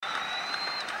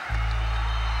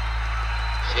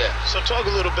yeah. So talk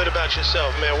a little bit about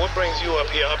yourself, man. What brings you up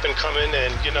here, up and coming,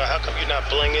 and, how come you're not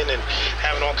blinging and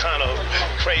having all kind of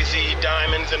crazy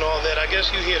diamonds and all that? I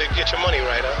guess you're here to get your money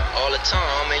right, huh? All the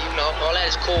time, all that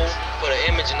is cool for the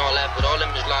image and all that, but all them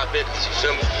is liabilities, you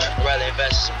feel me? I'd rather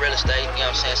invest in some real estate, you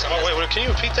know what I'm saying? Wait, can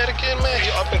you repeat that again, man?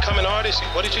 You're up and coming artist.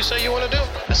 What did you say you want to do?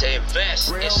 I say invest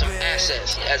in some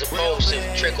assets as opposed to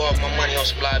trick off my money on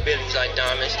some liabilities like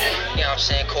diamonds. You know what I'm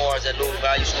saying? Cars that lose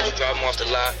value, so you drive them off the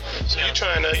lot. So you're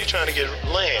trying to get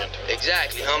land.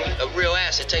 Exactly, homie. A real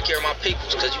asset. Take care of my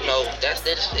peoples, cause it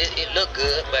look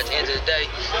good, but at the end of the day,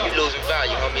 you losing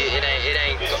value, homie. It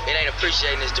ain't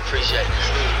appreciating, it's depreciating.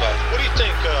 It's losing value. What do you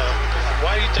think?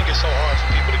 Why do you think it's so hard for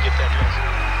people to get that message?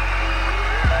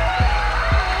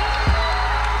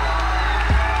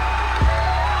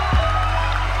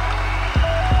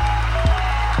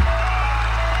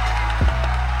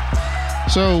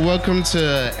 So, welcome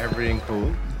to Erryting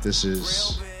Kool. This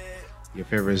is your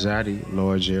favorite Zaddy,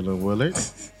 Lord Jalen Willard.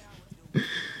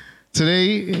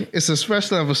 Today, it's a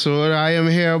special episode. I am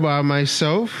here by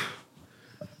myself.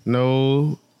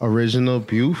 No original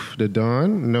Buf, the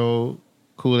Don. No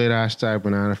Kool-Aid hashtag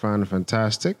Banana Found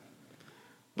Fantastic.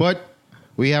 But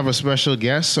we have a special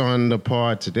guest on the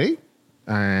pod today.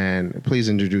 And please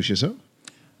introduce yourself.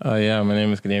 Yeah, my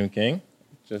name is Kadeem King.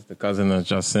 Just the cousin of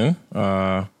Justin.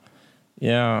 Yeah,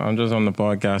 I'm just on the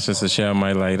podcast just to share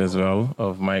my light as well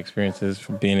of my experiences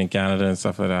from being in Canada and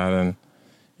stuff like that.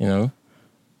 And,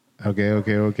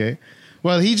 Okay.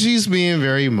 Well, he's being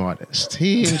very modest.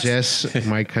 He ain't just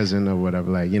my cousin or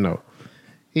whatever.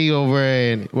 He over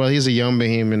and, well, he's a young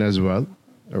Bahamian as well.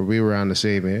 Or we were around the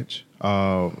same age.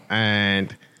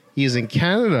 And he's in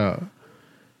Canada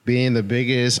being the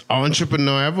biggest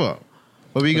entrepreneur ever.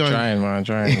 But we going trying.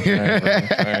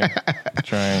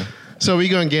 So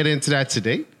we're going to get into that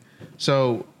today.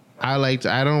 So I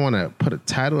don't want to put a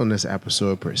title on this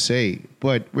episode per se,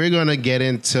 but we're going to get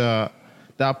into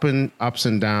the ups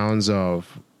and downs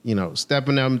of,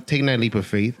 stepping up, taking that leap of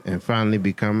faith and finally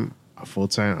become a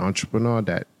full-time entrepreneur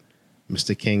that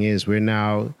Mr. King is. We're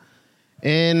now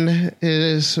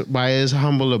by his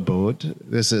humble abode.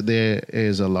 There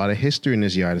is a lot of history in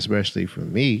this yard, especially for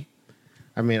me.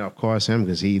 I mean, of course, him,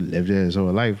 because he lived there his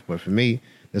whole life. But for me,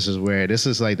 this is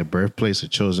like the birthplace of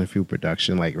Chosen Few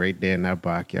Production, like right there in that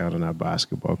backyard on that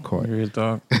basketball court. Real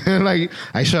talk.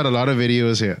 I shot a lot of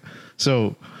videos here.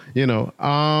 So,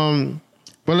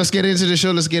 but let's get into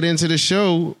the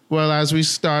show. Well, as we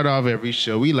start off every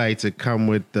show, we like to come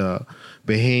with the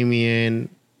Bahamian.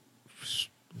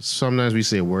 Sometimes we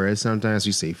say words, sometimes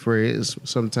we say phrase,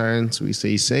 sometimes we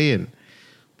say saying.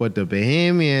 But the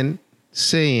Bahamian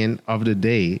saying of the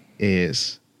day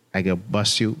is, I can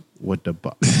bust you with the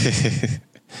buck.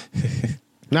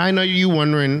 Now, I know you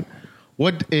wondering,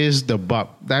 what is the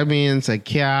buck? That means like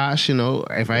cash,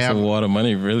 if I have a lot of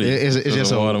money, really. It's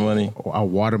just a lot of money. A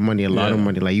lot of money, a lot of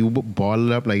money. Like you ball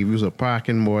it up like if you was a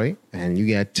parking boy and you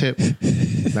get tipped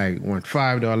like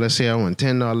 $5 here,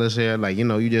 $10 here. Like,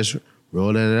 you just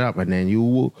rolling it up and then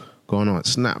you going on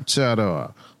Snapchat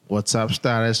or WhatsApp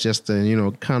status just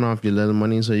to, count off your little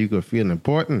money so you could feel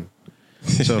important.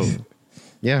 So,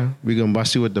 yeah, we're going to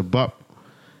bust you with the buck.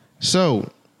 So,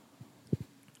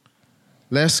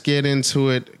 let's get into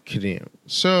it, Kadeem.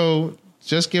 So,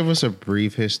 just give us a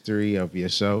brief history of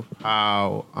yourself,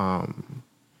 how,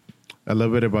 a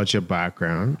little bit about your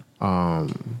background,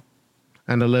 and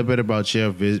a little bit about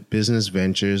your business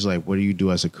ventures, like what do you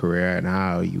do as a career and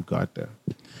how you got there.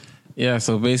 Yeah,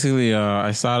 so basically,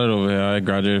 I started over here. I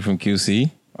graduated from QC.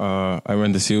 I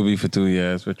went to COB for 2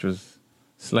 years, which was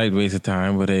a slight waste of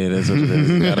time, but hey, it is what it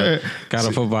is.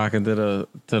 Gotta put back into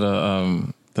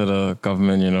the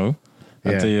government,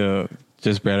 until you're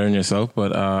just bettering yourself.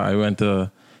 But I went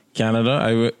to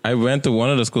Canada. I went to one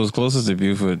of the schools closest to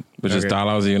Beaufort, which is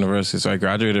Dalhousie University. So I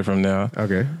graduated from there.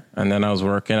 Okay. And then I was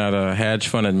working at a hedge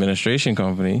fund administration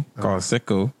company called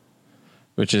Sitco,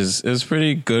 which is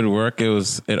pretty good work.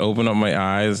 It opened up my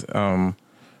eyes from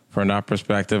that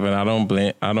perspective, and I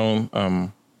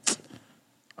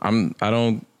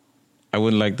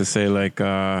wouldn't like to say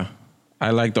I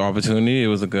liked the opportunity. It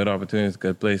was a good opportunity. It's a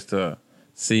good place to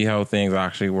see how things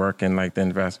actually work in like the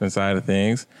investment side of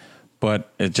things,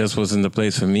 but it just wasn't the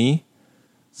place for me.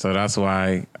 So that's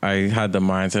why I had the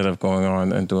mindset of going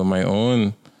on and doing my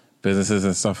own businesses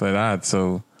and stuff like that.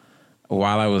 So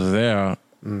while I was there,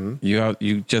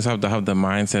 you just have to have the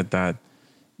mindset that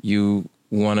you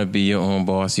want to be your own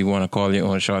boss. You want to call your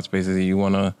own shots, basically. You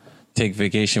want to take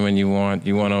vacation when you want.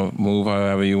 You want to move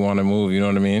however you want to move. You know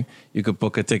what I mean? You could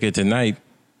book a ticket tonight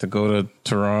to go to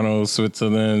Toronto,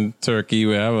 Switzerland, Turkey,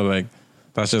 wherever. Like,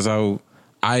 that's just how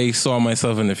I saw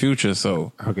myself in the future.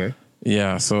 So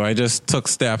Yeah, so I just took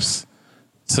steps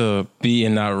to be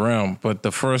in that realm. But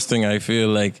the first thing I feel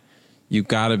like you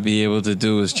got to be able to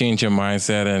do is change your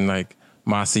mindset and like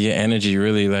master your energy,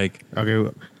 really. Like,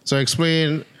 Okay, so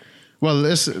explain. Well,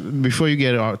 let's before you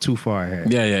get too far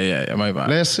ahead. Yeah. My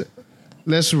bad.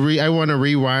 I want to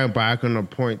rewind back on the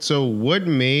point. So, what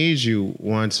made you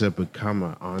want to become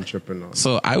an entrepreneur?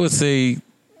 So I would say,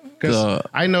 Because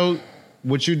I know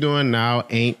what you're doing now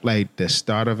ain't like the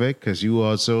start of it. Because you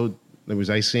also,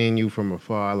 I seen you from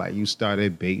afar. Like you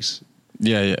started base.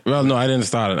 Yeah. Well, no, I didn't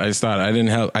start it. I didn't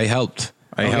help. I helped.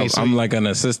 So I'm like an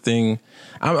assisting.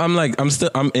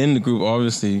 I'm in the group,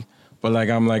 obviously, but like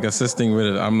I'm like assisting with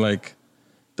it. I'm like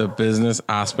the business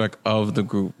aspect of the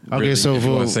group. Okay, really, so if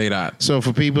you want to say that. So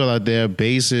for people out there,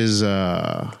 base is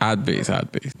ad base.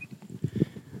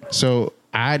 So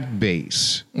ad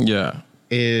base, yeah,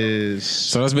 is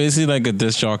so that's basically like a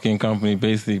disc jockeying company,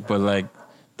 basically. But like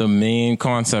the main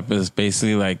concept is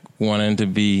basically like wanting to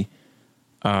be,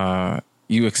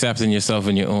 you accepting yourself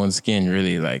in your own skin,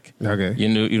 really. Like, okay,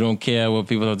 you don't care what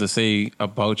people have to say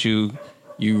about you.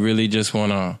 You really just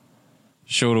want to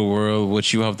show the world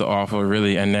what you have to offer,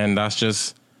 really. And then that's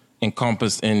just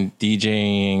encompassed in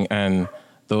DJing and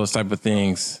those type of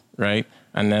things, right?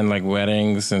 And then like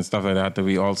weddings and stuff like that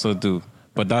we also do.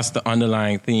 But that's the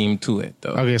underlying theme to it,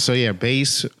 though. Okay, so yeah,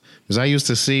 bass. Because I used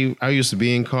to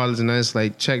be in college and I was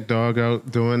like, check dog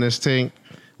out doing this thing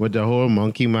with the whole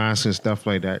monkey mask and stuff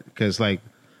like that. Because like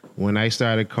when I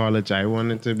started college, I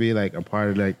wanted to be like a part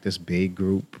of like this big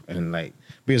group and like,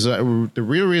 because the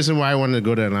real reason why I wanted to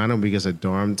go to Atlanta because of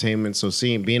dormtainment. So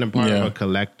being a part of a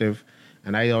collective,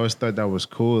 and I always thought that was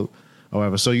cool.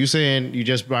 However, so you saying you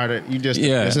just brought it, this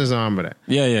is on with it.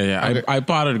 Yeah. Okay. I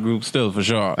part of the group still for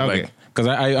sure. Okay. Like, because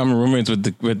I'm roommates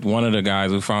with one of the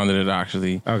guys who founded it,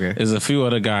 actually. Okay. There's a few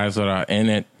other guys that are in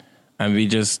it, and we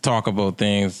just talk about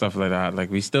things, stuff like that. Like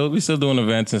we still doing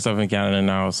events and stuff in Canada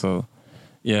now. So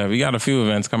yeah, we got a few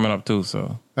events coming up too.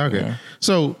 So okay. Yeah.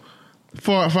 So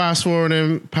for fast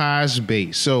forwarding past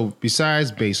bass. So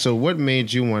besides bass, so what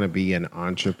made you want to be an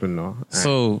entrepreneur?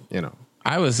 So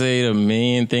I would say the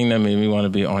main thing that made me want to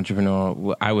be an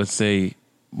entrepreneur, I would say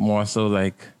more so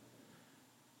like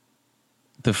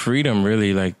the freedom,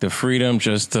 really, like the freedom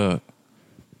just to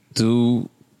do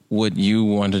what you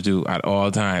want to do at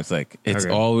all times. Like it's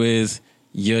always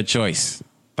your choice.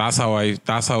 That's how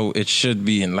it should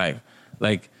be in life.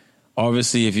 Like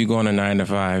obviously if you go on a 9 to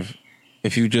 5,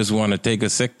 if you just want to take a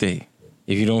sick day,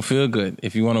 if you don't feel good,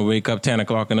 if you want to wake up 10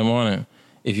 o'clock in the morning,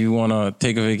 if you want to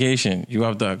take a vacation, you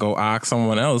have to go ask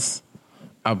someone else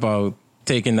about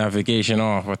taking that vacation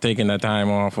off or taking that time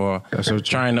off or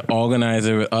trying to organize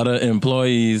it with other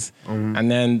employees. And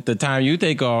then the time you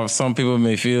take off, some people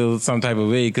may feel some type of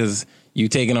way because you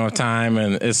taking off time,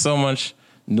 and it's so much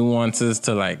nuances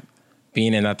to like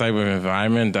being in that type of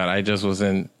environment that I just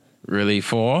wasn't really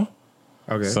for.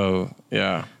 Okay. So,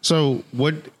 yeah. So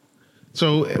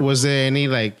was there any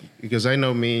like, because I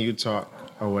know me and you talk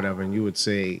or whatever, and you would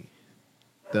say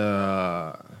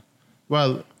well,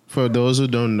 for those who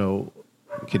don't know,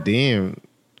 Kadeem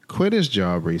quit his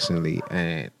job recently,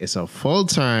 and it's a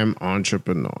full-time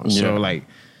entrepreneur. Yeah. So, like,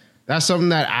 that's something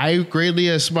that I greatly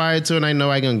aspire to, and I know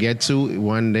I can get to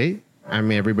one day. I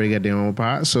mean, everybody got their own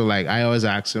part. So, like, I always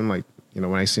ask him, like,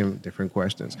 when I see him, different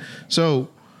questions. So,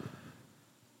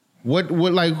 what,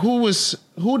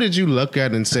 who did you look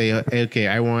at and say, okay,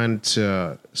 I want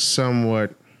to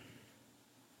somewhat,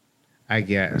 I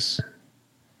guess,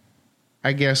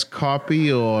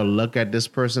 copy or look at this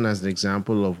person as an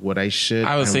example of what I should.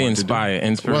 I would say inspire,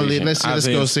 inspiration. Well, let's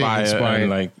go say inspire. And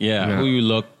like, who you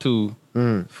look to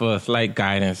for slight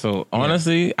guidance. So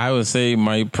honestly, I would say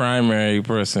my primary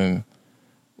person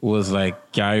was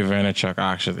like Gary Vaynerchuk,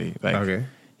 actually. Like,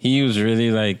 he was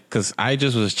really like, because I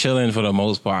just was chilling for the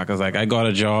most part. Because like I got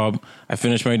a job, I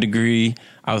finished my degree,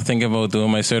 I was thinking about doing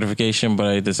my certification, but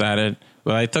I decided.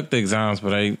 Well, I took the exams,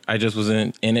 but I just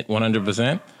wasn't in it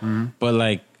 100%. But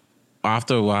like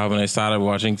after a while, when I started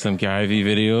watching some Gary Vee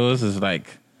videos, it's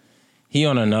like he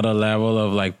on another level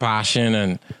of like passion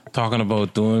and talking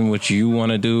about doing what you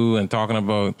want to do and talking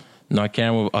about not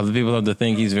caring what other people have to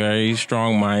think. He's very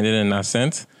strong-minded in that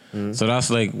sense. So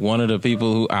that's like one of the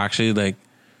people who actually like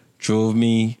drove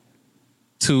me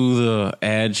to the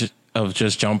edge of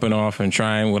just jumping off and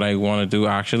trying what I want to do,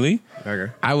 actually.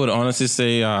 I would honestly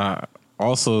say...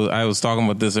 also, I was talking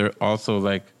about this also,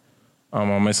 like,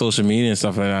 on my social media and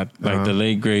stuff like that. Like, the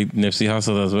late, great Nipsey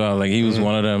Hussle as well. Like, he was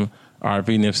one of them,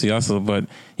 RP Nipsey Hussle. But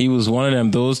he was one of them.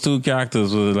 Those two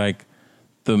characters were, like,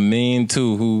 the main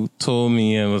two who told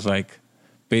me and was, like,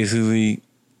 basically,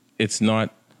 it's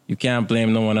not... you can't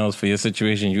blame no one else for your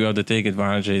situation. You have to take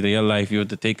advantage of your life. You have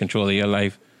to take control of your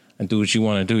life and do what you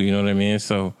want to do. You know what I mean?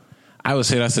 So I would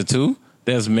say that's the two.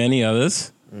 There's many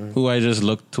others who I just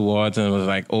looked towards and was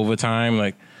like over time,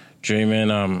 like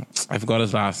Draymond, I forgot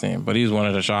his last name, but he's one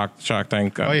of the Shark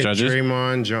Tank judges.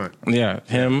 Draymond John. Yeah,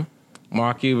 him,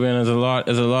 Mark Cuban. There's a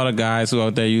lot of guys who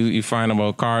out there you find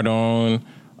about Cardone.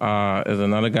 There's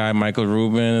another guy, Michael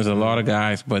Rubin. There's a lot of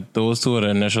guys, but those two are the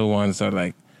initial ones that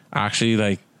like actually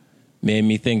like made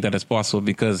me think that it's possible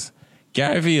because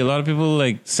Gary Vee, a lot of people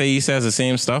like say he says the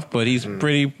same stuff, but he's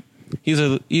pretty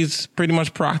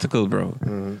much practical, bro.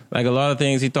 Like a lot of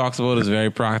things he talks about is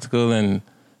very practical and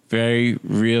very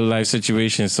real life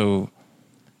situations. So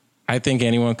I think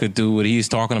anyone could do what he's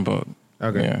talking about.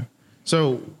 Okay. Yeah.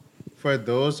 So for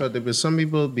those, some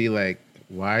people be like,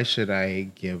 why should I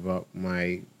give up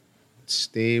my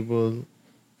stable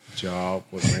job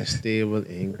with my stable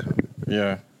income?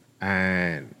 Yeah.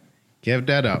 And give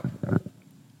that up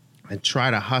and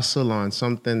try to hustle on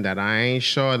something that I ain't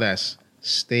sure that's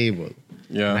stable.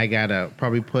 Yeah. And I gotta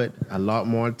probably put a lot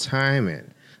more time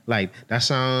in. Like that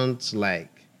sounds like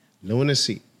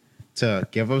lunacy to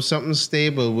give up something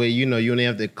stable where you only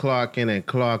have to clock in and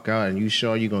clock out and you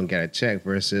sure you're gonna get a check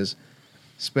versus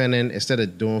spending, instead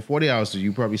of doing 40 hours,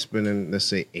 you probably spending, let's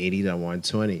say 80 to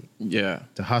 120. Yeah.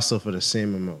 To hustle for the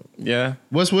same amount. Yeah.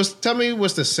 Tell me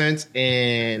what's the sense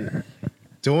in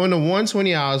doing the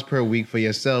 120 hours per week for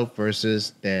yourself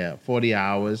versus the 40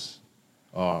 hours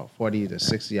or 40 to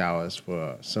 60 hours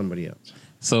for somebody else?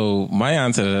 So my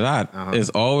answer to that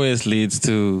is always leads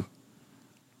to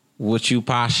what you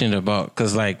passionate about.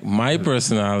 Because like my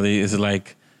personality is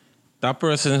like that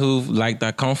person who like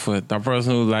that comfort, that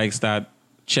person who likes that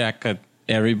check at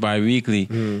every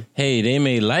bi-weekly. Hey, they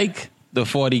may like the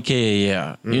 40K a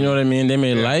year. You know what I mean? They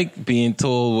may like being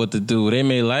told what to do. They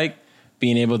may like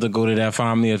being able to go to their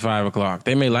family at 5 o'clock.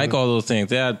 They may like all those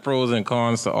things. There are pros and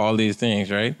cons to all these things,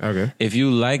 right? Okay. If you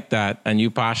like that and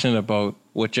you're passionate about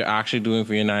what you're actually doing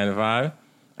for your 9 to 5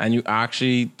 and you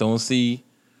actually don't see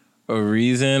a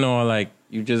reason or like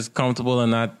you're just comfortable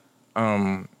in that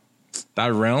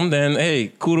that realm, then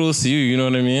hey, kudos to you. You know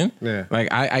what I mean? Yeah. Like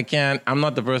I'm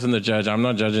not the person to judge. I'm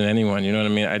not judging anyone. You know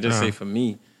what I mean? I just say for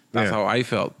me, that's how I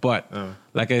felt. But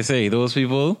like I say, those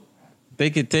people, they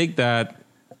could take that,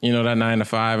 that 9 to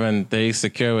 5 and they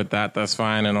secure with that. That's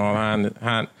fine and all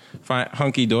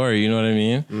hunky dory. You know what I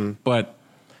mean? But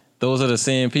those are the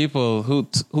same people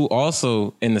who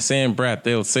also in the same breath,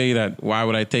 they'll say that, why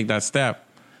would I take that step?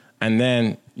 And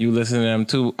then you listen to them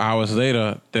 2 hours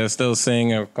later, they're still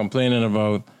saying or complaining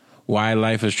about why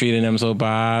life is treating them so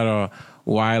bad or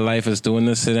why life is doing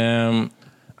this to them.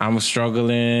 I'm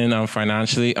struggling. I'm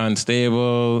financially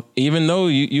unstable. Even though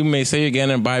you may say you're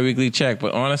getting a bi-weekly check,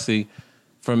 but honestly,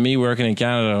 for me working in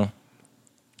Canada,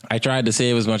 I tried to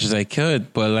save as much as I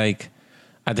could, but like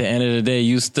at the end of the day,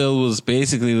 you still was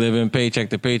basically living paycheck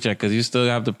to paycheck because you still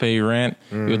have to pay rent,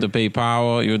 you have to pay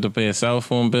power, you have to pay a cell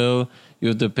phone bill, you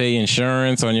have to pay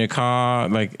insurance on your car.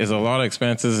 Like, it's a lot of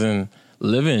expenses in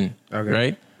living,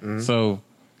 right? So,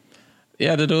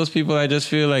 yeah, to those people, I just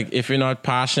feel like if you're not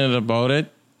passionate about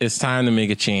it, it's time to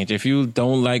make a change. If you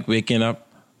don't like waking up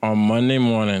on Monday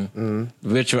morning,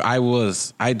 which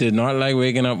I did not like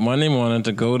waking up Monday morning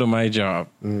to go to my job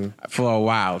for a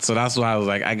while. So that's why I was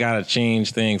like, I got to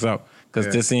change things up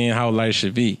because this ain't how life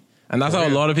should be. And that's how a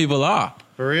lot of people are.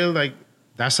 For real, like,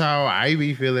 that's how I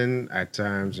be feeling at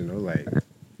times, like.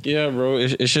 Yeah, bro,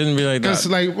 it shouldn't be like that. Because,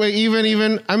 like, wait,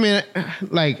 even, I mean,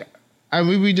 like,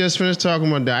 we just finished talking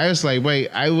about that. I was like, wait,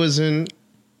 I was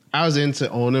into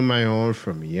owning my own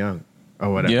from young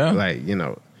or whatever. Yeah. Like,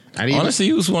 honestly,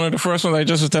 you was one of the first ones. I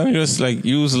just was telling you this, like,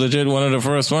 you was legit one of the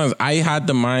first ones. I had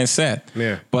the mindset,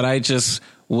 but I just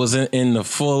wasn't in the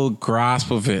full grasp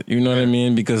of it. You know what I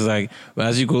mean? Because like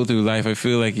as you go through life, I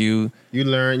feel like you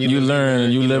learn, you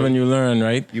live and you learn,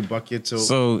 right? You buck your toe.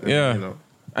 So yeah,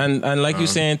 and like you're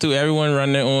saying too, everyone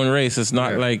run their own race. It's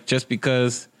not like just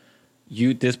because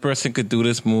this person could do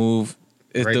this move.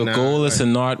 The goal is to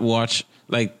not watch.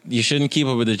 Like, you shouldn't keep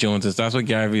up with the Joneses. That's what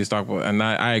Gary Vee is talking about. And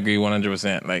I agree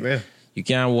 100%. Like, you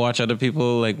can't watch other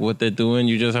people, like, what they're doing.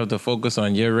 You just have to focus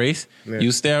on your race.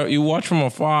 Yeah. You watch from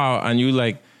afar, and you,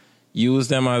 like, use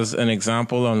them as an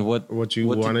example on what to do,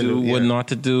 what not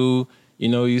to do.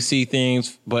 You see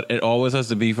things, but it always has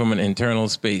to be from an internal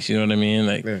space. You know what I mean?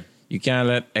 Like, you can't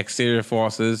let exterior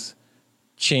forces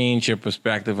change your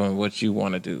perspective on what you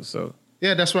want to do. So...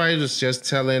 yeah, that's why I was just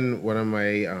telling one of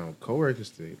my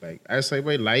coworkers today. Like, I was like,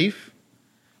 wait, life?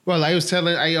 Well, I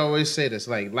always say this.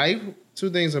 Like, life, two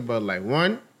things about life.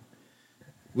 One,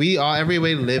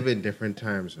 everybody live in different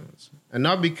time zones. And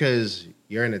not because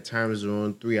you're in a time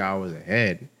zone 3 hours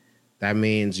ahead. That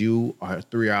means you are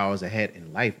 3 hours ahead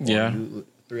in life. Yeah. You,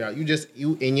 3 hours.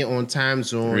 You in your own time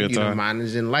zone. Real You're time.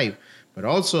 managing life. But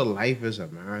also life is a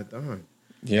marathon.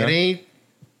 Yeah. It ain't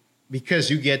because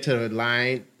you get to the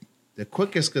line the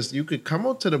quickest, because you could come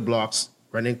out to the blocks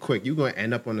running quick. You're going to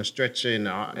end up on a stretcher in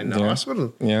the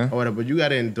hospital. Yeah. Or whatever. But you got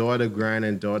to endure the grind,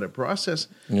 endure the process.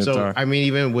 Real So, time. I mean,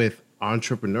 even with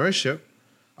entrepreneurship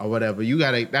or whatever, you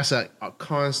got to, that's a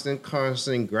constant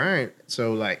grind.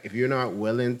 So, like, if you're not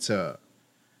willing to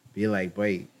be like,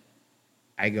 wait,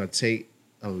 I going to take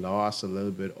a loss a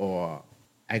little bit, or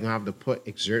I going to have to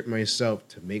exert myself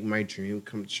to make my dream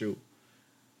come true,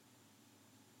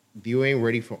 you ain't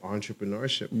ready for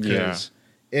entrepreneurship. Because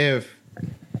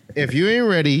if you ain't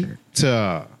ready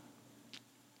to,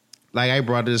 like, I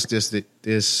brought this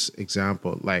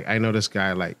example. Like, I know this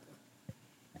guy, like,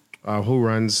 who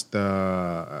runs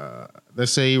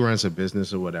let's say he runs a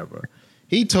business or whatever.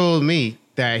 He told me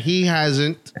that he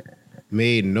hasn't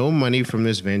made no money from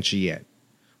this venture yet.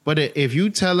 But if you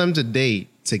tell him today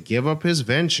to give up his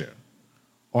venture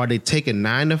or they take a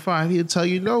 9 to 5, he'll tell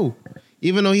you no.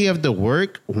 Even though he have to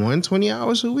work 120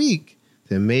 hours a week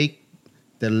to make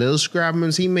the little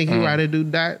scrappings he make, he rather do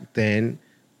that than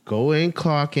go and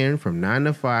clock in from 9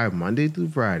 to 5, Monday through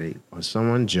Friday on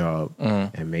someone's job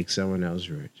and make someone else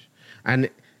rich. And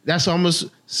that's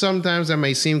almost, sometimes that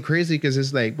may seem crazy because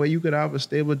it's like, well, you could have a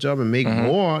stable job and make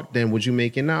more than what you're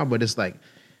making now. But it's like,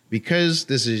 because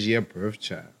this is your birth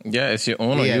child. Yeah, it's your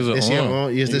owner. Yeah, You're it's the your owner. own.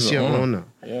 Yes, You're this the your owner.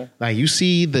 Yeah. Like, you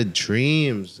see the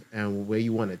dreams and where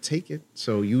you want to take it.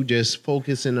 So you just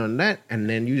focusing on that, and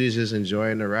then you just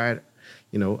enjoying the ride,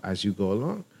 as you go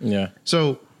along. Yeah.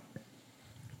 So,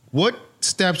 what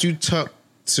steps you took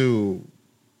to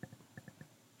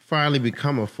finally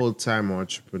become a full-time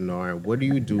entrepreneur, and what do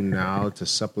you do now to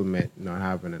supplement not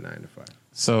having a 9 to 5?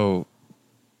 So,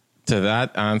 to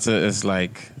that answer is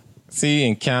like, see,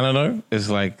 in Canada, it's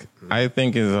like, I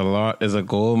think is a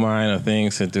gold mine of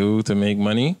things to do to make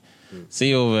money.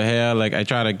 See, over here, like, I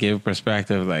try to give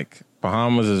perspective, like,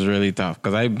 Bahamas is really tough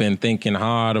because I've been thinking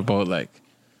hard about, like,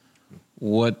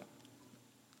 what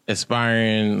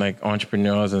aspiring, like,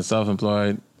 entrepreneurs and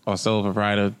self-employed or sole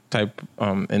proprietor type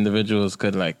individuals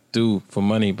could, like, do for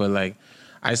money. But, like,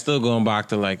 I still going back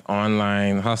to, like,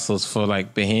 online hustles for,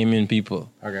 like, Bahamian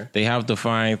people. Okay. They have to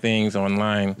find things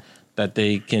online that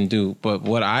they can do. But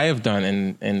what I have done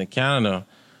in the Canada,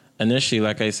 initially,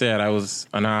 like I said, I was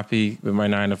unhappy with my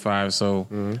 9 to 5. So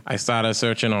I started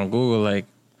searching on Google, like,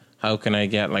 how can I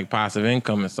get, like, passive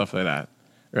income and stuff like that,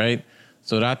 right?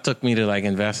 So that took me to, like,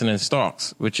 investing in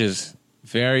stocks, which is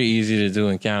very easy to do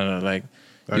in Canada. Like,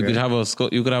 you could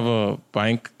have a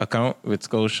bank account with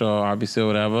Scotia or RBC or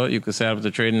whatever. You could set up the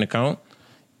trading account,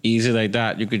 easy like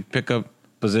that. You could pick up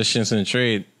positions and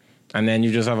trade, and then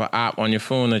you just have an app on your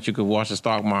phone that you could watch the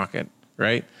stock market,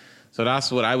 right? So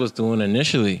that's what I was doing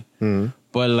initially.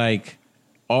 But, like,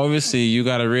 obviously you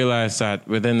got to realize that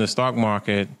within the stock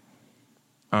market,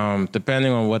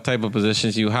 depending on what type of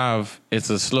positions you have, it's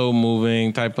a slow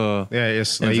moving type of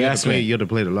it's like investment. you have to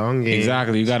play the long game.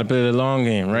 Exactly. You got to play the long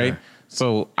game, right? Yeah.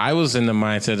 So I was in the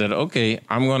mindset that, okay,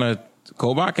 I'm going to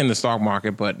go back in the stock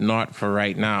market, but not for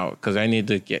right now because I need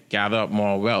to gather up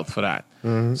more wealth for that.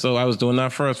 So I was doing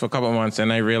that first for a couple of months,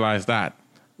 and I realized that,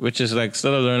 which is, like,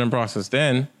 still a learning process.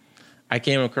 Then I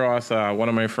came across one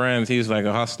of my friends. He's, like,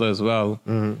 a hustler as well.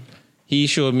 He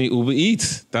showed me Uber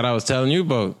Eats that I was telling you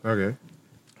about. Okay.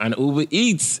 And Uber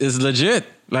Eats is legit.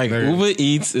 Like, Uber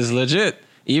Eats is legit.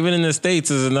 Even in the States,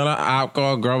 there's another app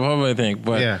called Grubhub, I think.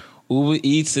 But Uber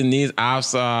Eats and these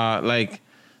apps are, like,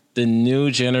 the new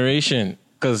generation.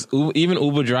 Because even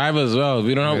Uber Driver as well.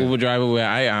 We don't have Uber Driver where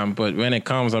I am, but when it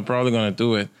comes, I'm probably going to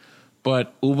do it.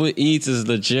 But Uber Eats is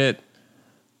legit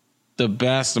the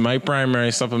best, my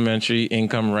primary supplementary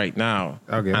income right now.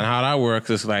 Okay. And how that works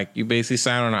is, like, you basically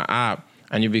sign on an app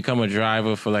and you become a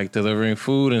driver for, like, delivering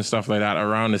food and stuff like that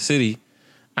around the city.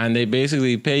 And they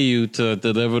basically pay you to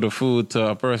deliver the food to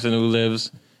a person who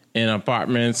lives in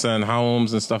apartments and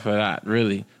homes and stuff like that,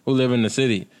 really, who live in the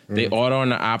city. They order on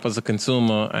the app as a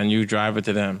consumer and you drive it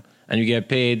to them. And you get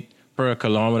paid per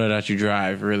kilometer that you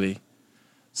drive, really.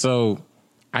 So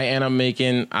I end up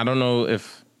making, I don't know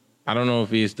if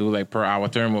we just do, like, per hour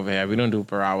term over here. We don't do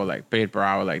per hour, like, paid per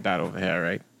hour like that over here,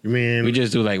 right? You mean we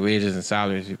just do, like, wages and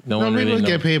salaries. No one really knows. We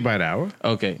get paid by the hour.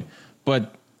 Okay.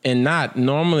 But in that,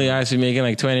 normally I should be making,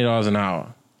 like, $20 an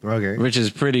hour. Okay. Which is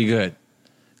pretty good.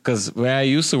 Because where I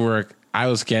used to work,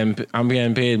 I'm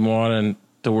getting paid more than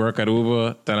to work at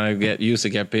Uber than I used to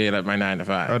get paid at my 9 to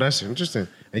 5. Oh, that's interesting.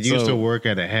 And you used to work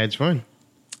at a hedge fund.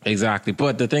 Exactly.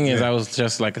 But the thing is, I was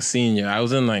just like a senior. I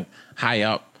was in, like, high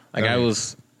up. Like Okay.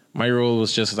 my role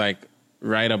was just like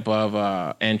right above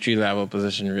entry level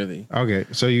position, really. Okay,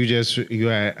 so you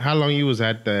had how long you was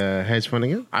at the hedge fund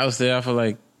again? I was there for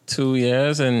like 2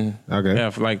 years and Okay. yeah,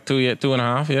 for like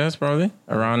 2.5 years, probably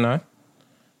around that.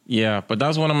 Yeah, but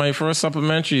that's one of my first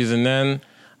supplementaries, and then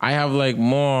I have like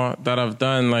more that I've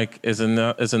done. Like is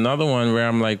another one where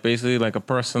I'm like basically like a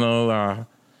personal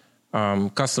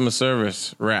customer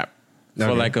service rep for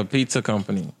Okay. like a pizza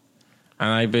company, and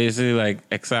I basically like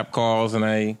accept calls and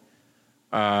I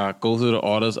go through the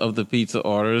orders of the pizza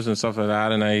orders and stuff like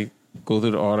that, and I go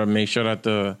through the order, make sure that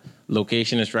the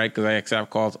location is right because I accept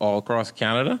calls all across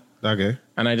Canada, Okay.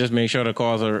 and I just make sure the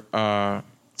calls are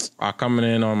coming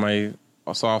in on my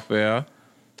software,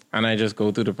 and I just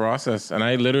go through the process, and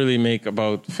I literally make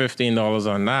about $15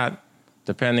 on that,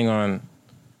 depending on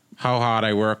how hard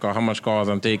I work or how much calls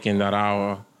I'm taking that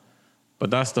hour. But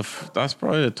that's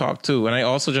probably the top two, and I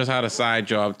also just had a side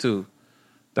job too.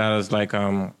 That is like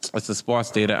it's a sports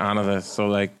data analyst. So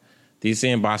like these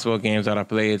same basketball games that I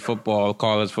played,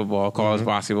 college football, college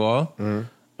basketball,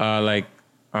 like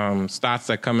stats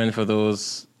that come in for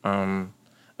those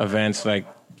events, like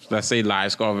let's say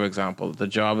live score, for example. The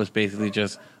job is basically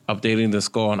just updating the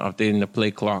score and updating the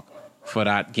play clock for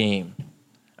that game.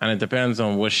 And it depends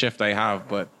on what shift I have,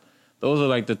 but those are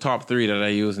like the top three that I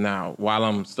use now while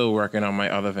I'm still working on my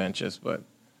other ventures. But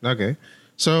Okay.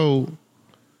 So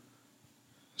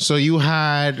you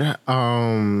had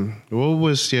what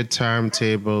was your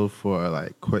timetable for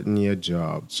like quitting your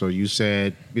job? So you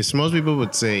said because most people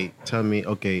would say, tell me,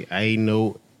 okay, I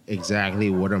know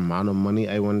exactly what amount of money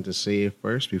I wanted to save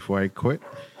first before I quit.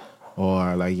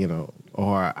 Or like,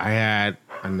 or I had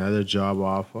another job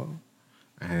offer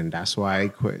and that's why I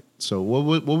quit. So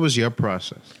what was your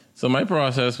process? so my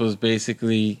process was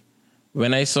basically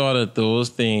when I saw that those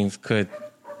things could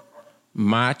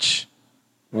match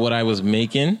what I was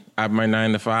making at my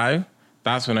 9 to 5,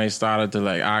 that's when I started to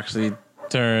like actually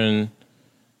get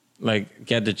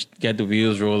the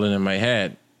wheels rolling in my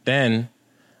head. Then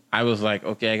I was like,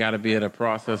 okay, I got to be at a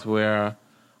process where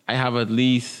I have at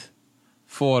least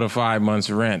 4 to 5 months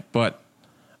rent. But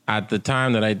at the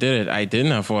time that I did it, I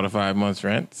didn't have 4 to 5 months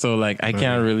rent. So like I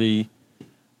can't really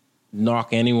knock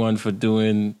anyone for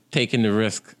taking the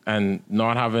risk and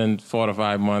not having 4 to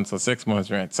 5 months or 6 months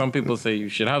rent. Some people say you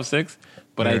should have 6,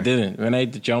 but I didn't. When I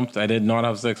jumped, I did not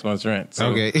have 6 months rent. So,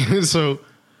 Okay. so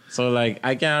like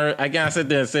I can't sit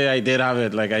there and say I did have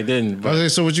it, like I didn't. But Okay,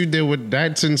 so what you did with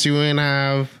that since you ain't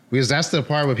have, because that's the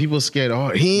part where people scared, oh,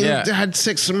 he ain't had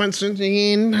 6 months since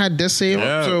he ain't had this save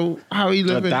up, so how he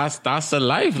but living? that's the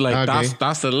life. Like Okay.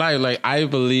 that's the life. Like I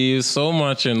believe so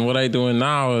much in what I doing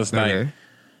now is like, Okay.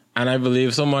 and I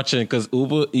believe so much in because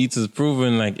Uber Eats is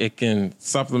proven like it can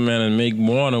supplement and make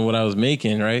more than what I was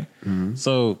making, right? Mm-hmm.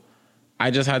 So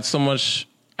I just had so much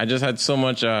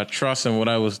trust in what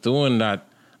I was doing that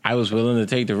I was willing to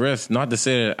take the risk. Not to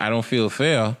say that I don't feel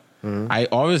fair. Mm-hmm. I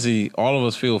obviously all of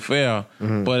us feel fair,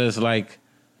 but it's like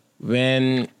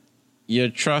when you're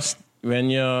trusting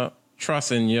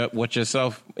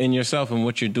yourself and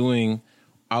what you're doing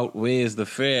outweighs the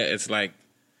fear. It's like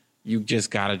you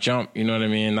just gotta jump. You know what I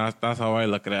mean? That's how I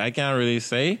look at it. I can't really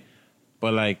say,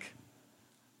 but like,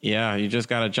 yeah, you just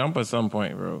gotta jump at some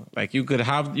point, bro. Like you could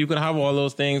have all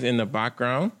those things in the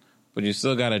background, but you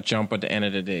still gotta jump at the end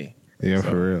of the day. Yeah,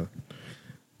 for real.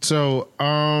 So,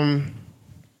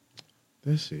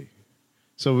 let's see.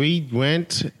 So we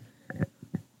went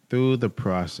through the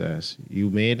process. You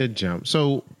made a jump.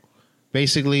 So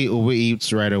basically, Uber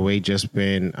Eats right away just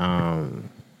been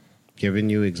giving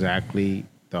you exactly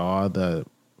all the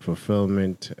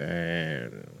fulfillment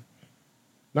and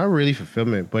not really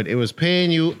fulfillment, but it was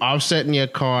paying you, offsetting your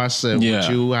costs of what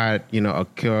you had,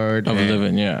 occurred. Of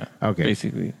living, yeah. Okay.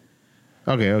 Basically.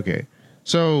 Okay.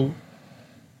 So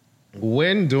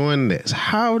when doing this,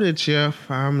 how did your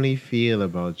family feel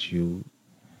about you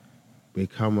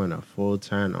becoming a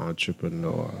full-time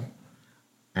entrepreneur?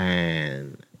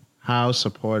 And how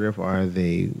supportive are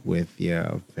they with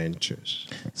your ventures?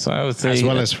 So I would say, As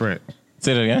well as friends.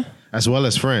 say that again. As well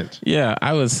as friends. Yeah,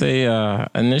 I would say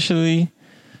initially,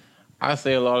 I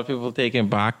say a lot of people take it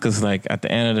back because, like, at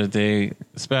the end of the day,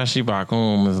 especially back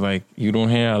home, is like you don't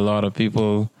hear a lot of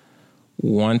people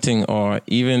wanting, or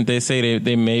even they say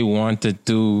they may want to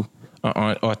do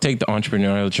or take the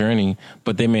entrepreneurial journey,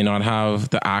 but they may not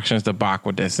have the actions to back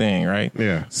what they're saying, right?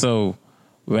 Yeah. So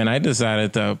when I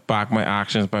decided to back my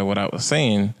actions by what I was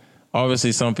saying,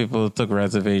 obviously some people took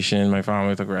reservation. My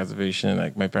family took reservation.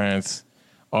 Like my parents,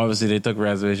 obviously they took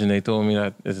reservation. They told me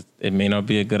that it may not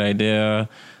be a good idea.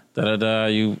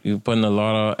 You putting a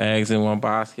lot of eggs in one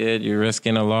basket. You're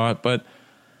risking a lot. But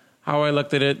how I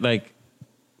looked at it, like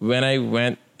when I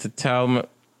went to tell,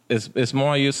 it's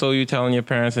more you telling your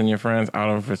parents and your friends out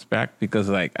of respect, because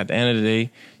like at the end of the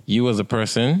day, you as a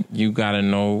person, you gotta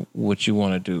know what you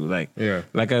want to do.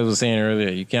 Like I was saying earlier,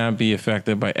 you can't be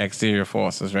affected by exterior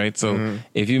forces, right? So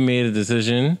if you made a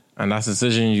decision and that's a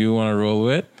decision you want to roll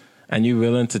with, and you're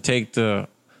willing to take the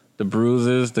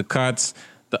bruises, the cuts,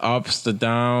 the ups, the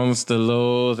downs, the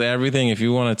lows, everything. If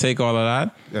you want to take all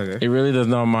of that, it really does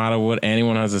not matter what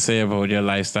anyone has to say about your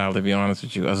lifestyle, to be honest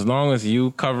with you. As long as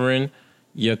you covering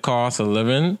your cost of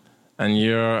living and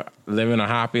you're living a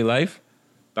happy life,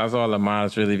 that's all that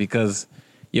matters really, because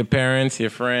your parents, your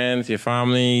friends, your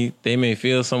family, they may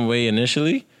feel some way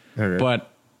initially,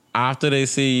 but after they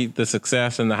see the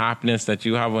success and the happiness that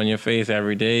you have on your face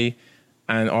every day,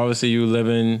 and obviously you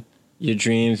living your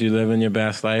dreams, you living your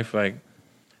best life, like,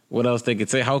 what else they could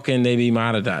say? How can they be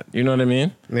mad at that? You know what I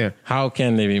mean? Yeah. How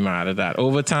can they be mad at that?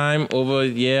 Over time, over a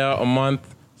year, a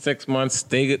month, 6 months,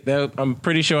 I'm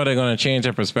pretty sure they're going to change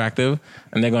their perspective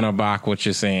and they're going to back what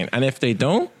you're saying. And if they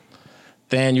don't,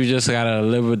 then you just got to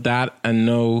live with that and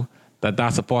know that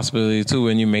that's a possibility too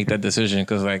when you make that decision.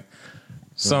 Because like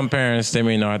some parents, they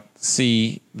may not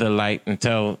see the light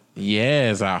until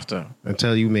years after.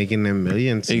 Until you making them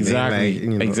millions. Exactly. Like, you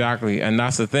know. Exactly. And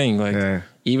that's the thing. Like,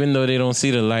 even though they don't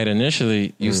see the light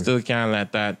initially, you still can't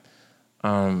let that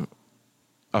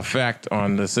affect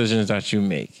on decisions that you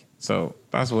make. So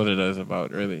that's what it is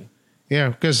about, really. Yeah,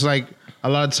 because like a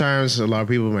lot of times, a lot of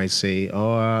people might say,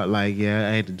 "Oh, I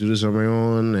had to do this on my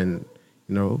own," and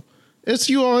you know,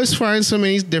 you always find so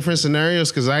many different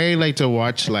scenarios. Because I like to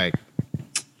watch like,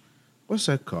 what's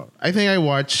that called? I think I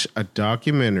watched a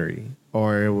documentary,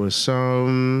 or it was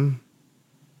some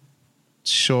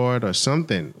short or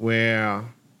something where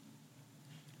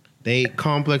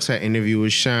Complex had interviewed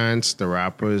with Chance, the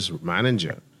rapper's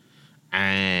manager,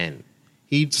 and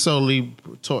he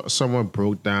somewhat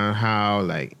broke down how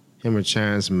like him and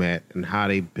Chance met and how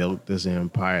they built this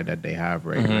empire that they have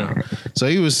right now. So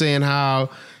he was saying how,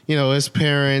 you know, his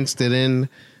parents didn't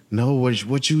know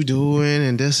what you doing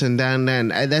and this and that and that.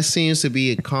 And that seems to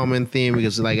be a common theme,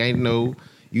 because like I know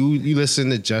you listen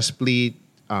to Just Bleed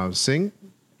sing.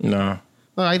 No.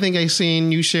 Well, I think I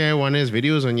seen you share one of his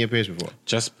videos on your page before.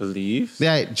 Just Believe?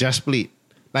 Yeah, Just Bleed.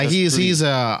 Like he's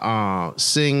a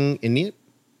sing Indian.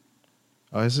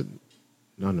 Oh, is it?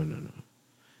 No.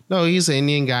 No, he's an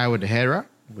Indian guy with the hair wrap,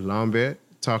 with long beard.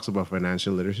 Talks about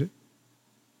financial literacy.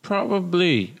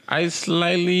 Probably. I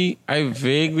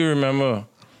vaguely remember.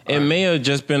 It may have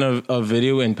just been a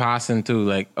video in passing too.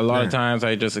 Like a lot of times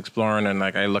I just exploring and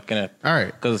like I looking at. All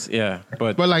right. Because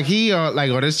but like he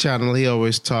like on his channel he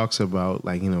always talks about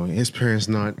like, you know, his parents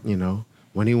not, you know,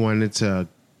 when he wanted to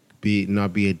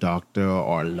not be a doctor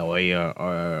or a lawyer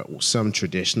or some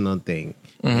traditional thing.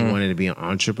 He wanted to be an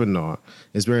entrepreneur.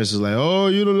 His parents was like, "Oh,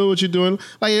 you don't know what you're doing."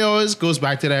 Like it always goes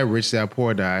back to that rich dad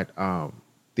poor dad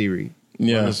theory.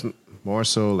 Yeah, it's more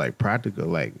so like practical.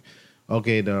 Like,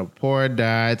 okay, the poor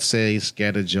dad says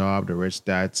get a job. The rich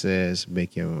dad says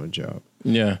make your own job.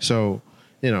 Yeah. So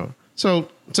you know, so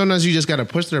sometimes you just gotta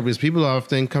push there, because people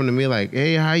often come to me like,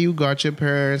 "Hey, how you got your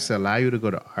parents to allow you to go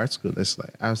to art school?" It's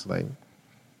like I was like,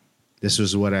 this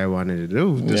was what I wanted to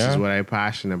do. This is what I'm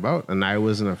passionate about. And I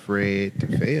wasn't afraid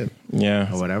to fail.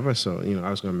 Yeah. Or whatever. So, you know,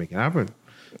 I was going to make it happen.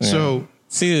 Yeah. So.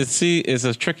 See, it's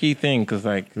a tricky thing, because,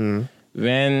 like,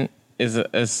 when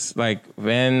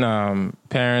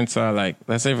parents are like,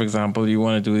 let's say, for example, you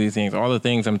want to do these things, all the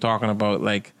things I'm talking about,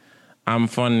 like, I'm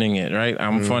funding it, right?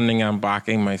 I'm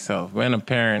backing myself. When a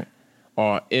parent,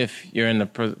 or if you're in the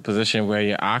position where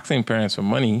you're asking parents for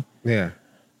money,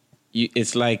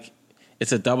 it's like,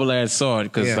 it's a double-edged sword,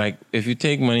 because like if you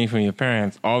take money from your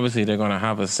parents, obviously they're going to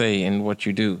have a say in what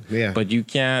you do. Yeah. But you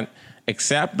can't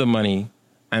accept the money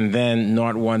and then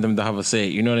not want them to have a say.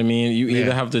 You know what I mean? You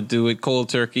either have to do it cold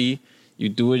turkey, you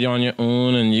do it on your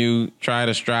own, and you try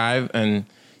to strive, and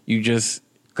you just,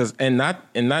 because in that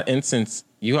instance,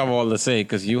 you have all the say,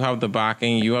 because you have the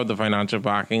backing, you have the financial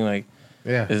backing, like.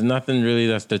 Yeah, there's nothing really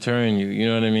that's deterring you. You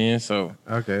know what I mean? So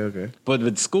okay. But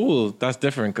with schools, that's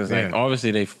different, because like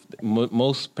obviously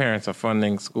most parents are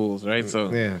funding schools, right?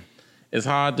 So it's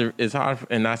hard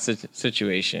in that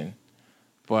situation,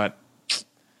 and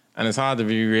it's hard to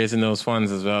be raising those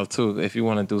funds as well too if you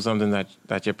want to do something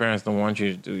that your parents don't want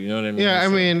you to do. You know what I mean? Yeah, I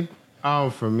mean,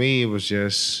 for me, it was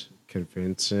just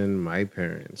convincing my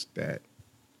parents that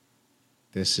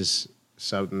this is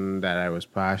something that I was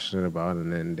passionate about,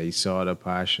 and then they saw the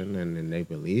passion and then they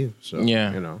believe. So,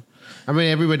 you know, I mean,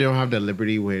 everybody don't have the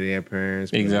liberty where their parents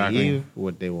believe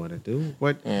what they want to do,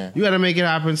 but you got to make it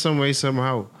happen some way,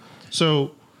 somehow.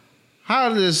 So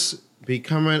how does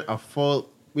becoming a full,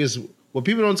 because what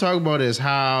people don't talk about is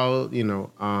how,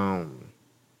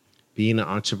 being an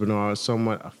entrepreneur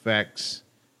somewhat affects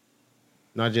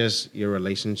not just your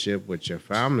relationship with your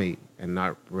family and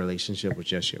not relationship with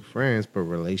just your friends, but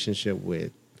relationship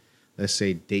with, let's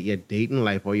say, your dating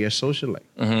life or your social life.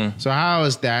 Mm-hmm. So how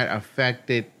has that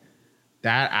affected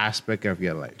that aspect of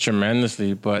your life?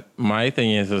 Tremendously. But my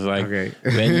thing is like, Okay.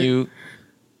 when you,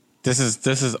 this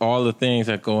is all the things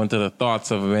that go into the thoughts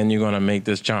of when you're going to make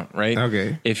this jump, right?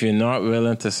 Okay. If you're not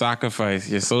willing to sacrifice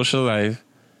your social life,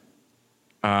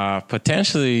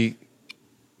 potentially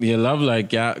your love life,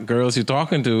 girls you're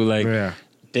talking to, like,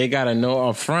 they got to know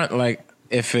up front, like,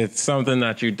 if it's something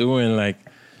that you're doing, like,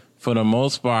 for the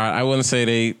most part, I wouldn't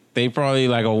say they probably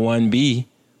like a 1B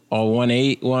or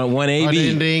 1A, 1AB. Or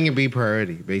they ain't gonna be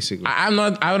priority, basically. I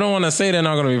don't want to say they're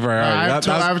not going to be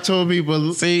priority. I've told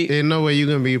people, see, they know where you're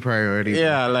gonna be priority.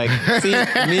 Yeah, like, see,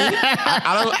 me,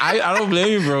 I don't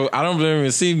blame you, bro. I don't blame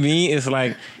you. See, me, it's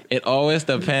like, it always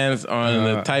depends on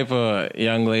the type of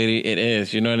young lady it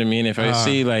is. You know what I mean? If I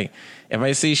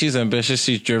see she's ambitious,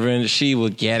 she's driven, she will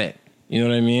get it. You know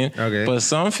what I mean? Okay. But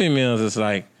some females, it's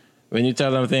like, when you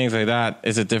tell them things like that,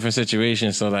 it's a different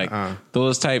situation. So like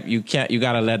those type, you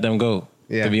gotta let them go.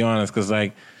 Yeah. To be honest, because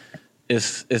like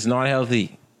it's not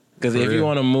healthy. Because if you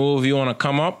want to move, you want to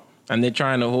come up, and they're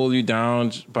trying to hold you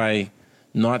down by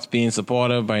not being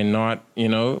supportive, by not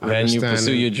letting you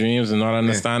pursue your dreams and not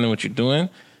understanding what you're doing,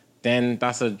 then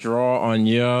that's a draw on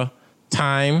your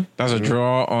time. That's a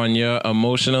draw on your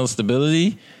emotional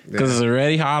stability. Because it's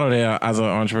already hard out there as an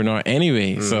entrepreneur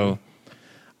anyway. So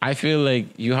I feel like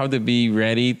you have to be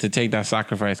ready to take that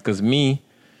sacrifice. Because me,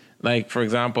 like, for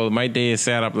example, my day is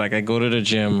set up like I go to the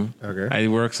gym, I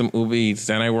work some Uber Eats,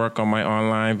 then I work on my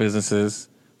online businesses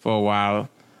for a while,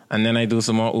 and then I do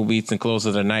some more Uber Eats and close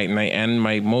of the night, and I end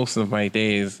most of my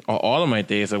days, or all of my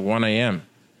days, at 1 a.m.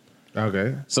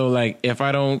 Okay. So, like, if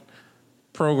I don't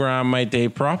program my day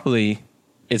properly,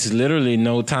 it's literally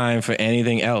no time for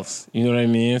anything else. You know what I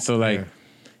mean? So, like,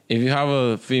 if you have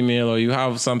a female or you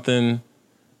have something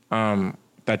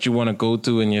that you want to go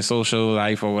to in your social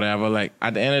life or whatever, like,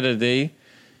 at the end of the day,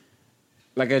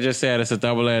 like I just said, it's a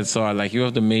double-edged sword. Like, you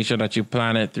have to make sure that you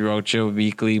plan it throughout your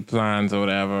weekly plans or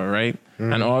whatever, right?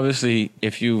 And obviously,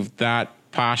 if you're that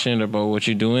passionate about what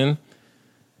you're doing,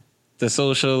 the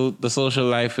social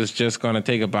life is just going to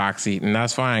take a backseat, and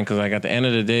that's fine. Because, like, at the end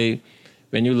of the day,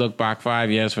 when you look back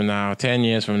 5 years from now, 10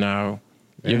 years from now,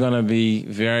 you're going to be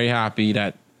very happy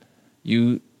that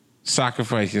you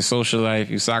sacrifice your social life,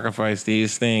 you sacrifice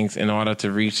these things in order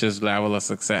to reach this level of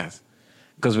success.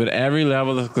 Because with every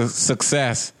level of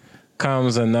success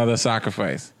comes another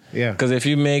sacrifice. Yeah. Because if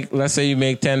you let's say you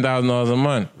make $10,000 a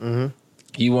month,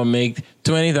 you will make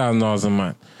 $20,000 a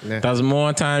month. Yeah. That's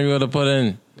more time you have to put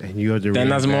in. And you have to then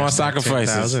that's more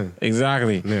sacrifices.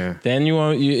 Exactly. Yeah. Then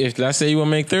if let's say you want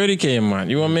to make $30K a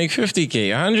month, you want to make $50K,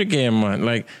 $100K a month,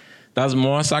 like, that's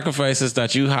more sacrifices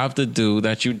that you have to do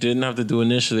that you didn't have to do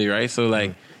initially, right? So,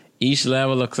 like, each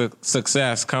level of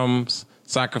success comes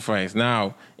sacrifice.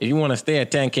 Now, if you want to stay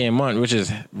at $10K a month, which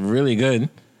is really good,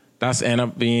 that's end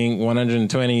up being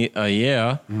 $120 a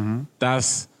year.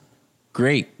 That's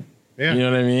great. Yeah. You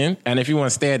know what I mean? And if you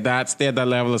want to stay at that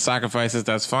level of sacrifices,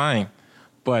 that's fine.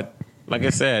 But like I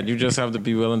said, you just have to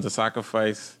be willing to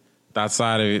sacrifice that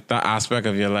side of it, that aspect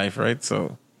of your life, right?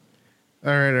 So,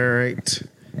 all right.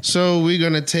 So we're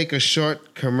going to take a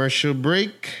short commercial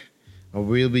break.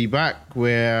 We'll be back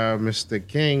where Mr.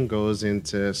 King goes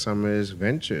into some of his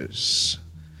ventures.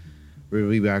 We'll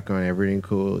be back on Erryting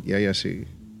Kool. Yeah, see.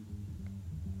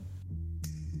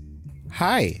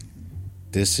 Hi,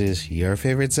 this is your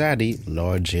favorite zaddy,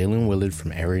 Lord Jalen Willard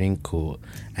from Erryting Kool.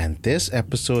 And this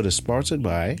episode is sponsored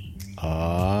by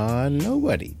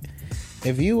nobody.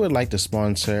 If you would like to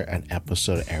sponsor an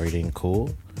episode of Erryting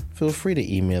Kool, feel free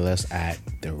to email us at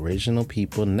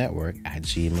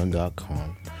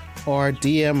theoriginalpeoplenetwork@gmail.com or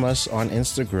DM us on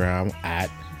Instagram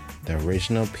at The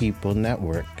Original People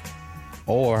Network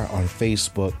or on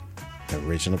Facebook, The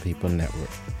Original People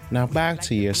Network. Now back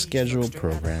to your scheduled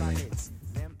programming.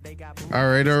 All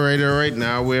right.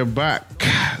 Now we're back.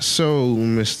 So,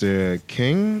 Mr.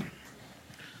 King,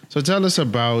 so tell us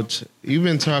about, you've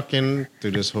been talking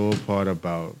through this whole part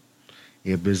about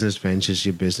your business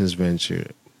venture.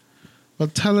 Well,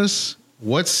 tell us,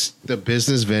 what's the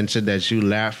business venture that you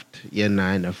left your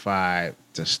 9-to-5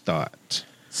 to start?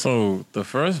 So the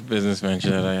first business venture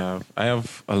that I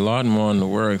have a lot more in the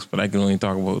works, but I can only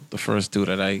talk about the first two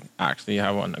that I actually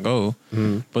have on the go.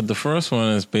 But the first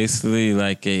one is basically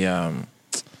like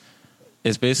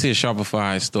it's basically a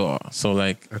Shopify store. So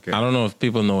like, I don't know if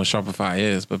people know what Shopify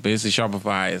is, but basically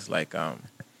Shopify is like a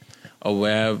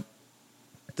web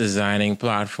designing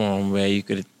platform where you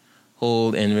could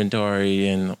hold inventory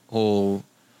and hold,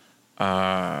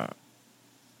 I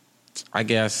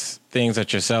guess, things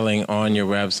that you're selling on your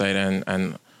website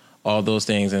and all those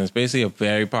things. And it's basically a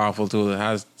very powerful tool. It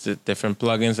has different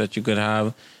plugins that you could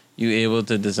have. You're able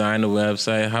to design the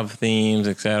website, have themes,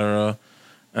 etc.,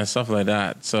 and stuff like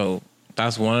that. So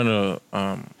that's one of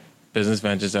the business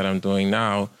ventures that I'm doing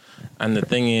now. And the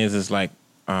thing is like,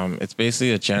 it's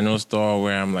basically a general store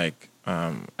where I'm like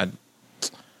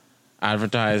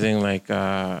advertising like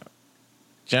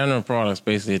general products.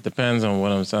 Basically, it depends on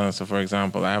what I'm selling. So, for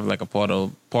example, I have like a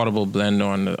portable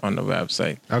blender on the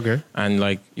website. Okay. And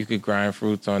like you could grind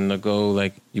fruits on the go.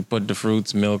 Like you put the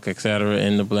fruits, milk, etc.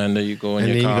 in the blender. You go in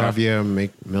your car. And then you have your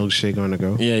milkshake on the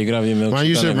go. Yeah, you could have your milkshake. Why don't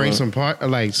you should bring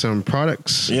go. some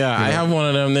products? Yeah, I have one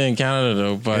of them there in Canada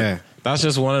though, but that's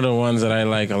just one of the ones that I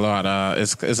like a lot.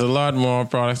 It's a lot more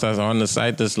products that's on the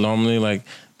site that's normally like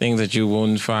things that you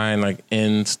wouldn't find like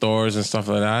in stores and stuff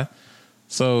like that.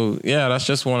 So yeah, that's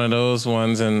just one of those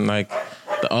ones. And like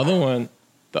the other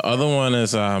one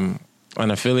is an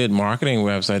affiliate marketing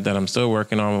website that I'm still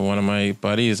working on with one of my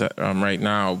buddies right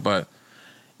now. But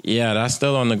yeah, that's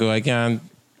still on the go. I can't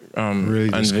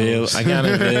unveil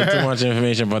too much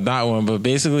information about that one. But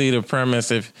basically the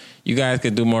premise, if you guys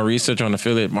could do more research on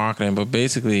affiliate marketing, but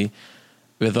basically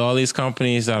with all these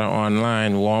companies that are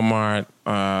online, Walmart,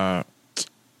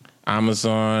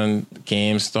 Amazon,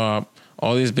 GameStop,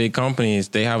 all these big companies,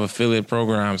 they have affiliate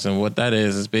programs. And what that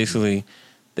is basically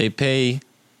they pay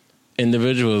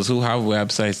individuals who have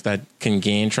websites that can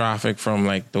gain traffic from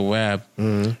like the web,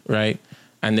 right?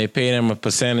 And they pay them a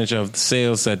percentage of the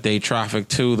sales that they traffic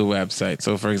to the website.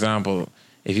 So, for example,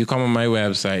 if you come on my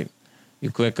website, you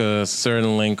click a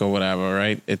certain link or whatever,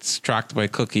 right? It's tracked by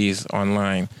cookies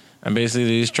online. And basically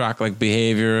these track like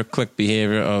click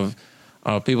behavior of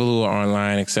people who are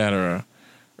online, etc.,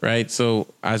 right? So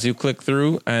as you click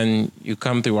through and you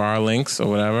come through our links or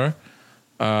whatever,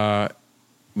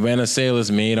 when a sale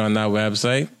is made on that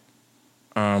website,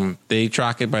 they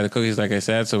track it by the cookies, like I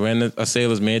said. So when a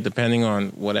sale is made, depending on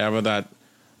whatever that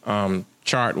whatever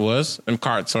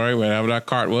that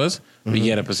cart was, we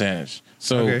get a percentage.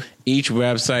 So each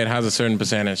website has a certain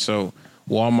percentage. So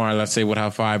Walmart, let's say, would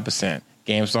have 5%.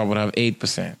 GameStop would have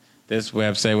 8%. This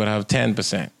website would have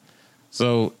 10%.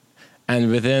 So,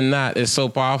 and within that, it's so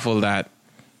powerful that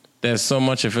there's so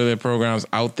much affiliate programs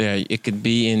out there. It could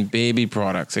be in baby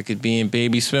products. It could be in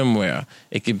baby swimwear.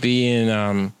 It could be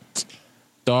in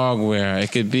dog wear.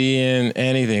 It could be in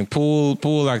anything.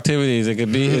 Pool activities. It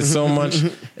could be. It's so much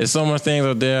things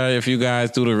out there. If you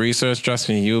guys do the research, trust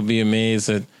me, you'll be amazed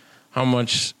at how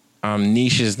much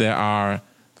niches there are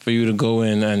for you to go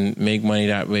in and make money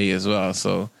that way as well.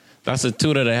 So that's the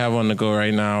two that I have on the go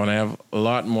right now, and I have a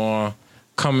lot more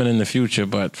coming in the future.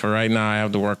 But for right now, I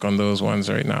have to work on those ones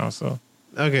right now. So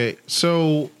okay,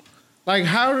 so like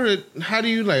how do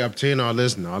you like obtain all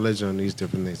this knowledge on these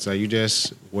different things? So you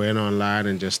just went online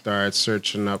and just started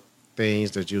searching up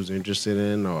things that you was interested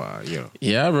in, or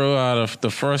Yeah, bro.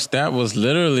 The first step was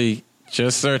literally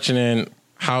just searching in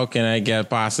how can I get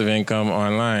passive income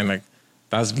online. Like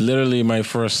that's literally my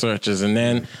first searches. And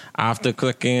then after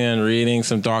clicking and reading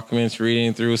some documents,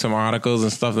 reading through some articles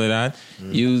and stuff like that,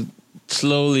 you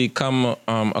slowly come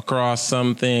across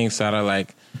some things that are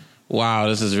like, wow,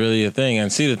 this is really a thing.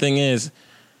 And see, the thing is,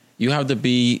 you have to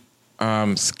be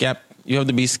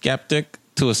skeptic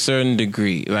to a certain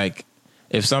degree. Like,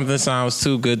 if something sounds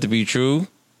too good to be true,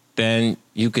 then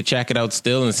you could check it out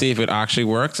still and see if it actually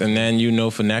works, and then you know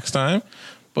for next time.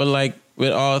 But like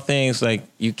with all things, like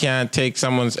you can't take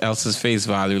someone else's face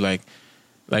value. Like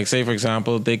say for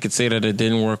example, they could say that it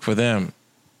didn't work for them.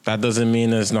 That doesn't mean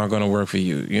that it's not going to work for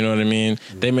you. You know what I mean?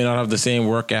 They may not have the same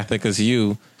work ethic as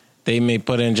you. They may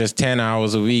put in just 10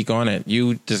 hours a week on it.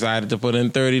 You decided to put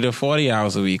in 30 to 40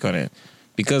 hours a week on it.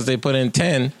 Because they put in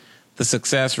 10, the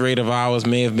success rate of hours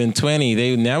may have been 20.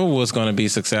 They never was going to be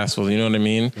successful. You know what I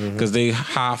mean? Because they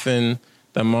half in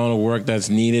the amount of work that's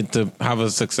needed to have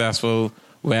a successful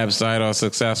website or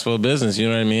successful business. You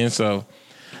know what I mean? So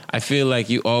I feel like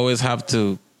you always have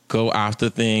to go after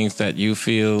things that you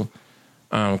feel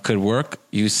could work.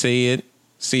 You say it.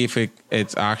 See if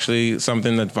it's actually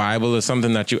something that's viable, or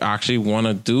something that you actually want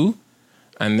to do,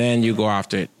 and then you go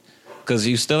after it. Because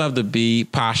you still have to be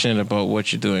passionate about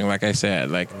what you're doing. Like I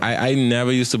said, like I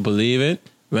never used to believe it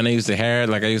when I used to hear it.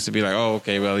 Like I used to be like, oh,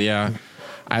 okay, well, yeah,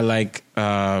 I like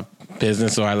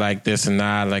business, or I like this and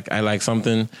that. Like I like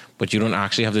something, but you don't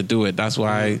actually have to do it. That's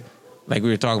why, like we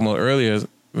were talking about earlier,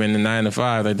 when the 9 to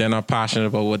 5, like they're not passionate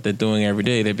about what they're doing every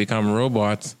day. They become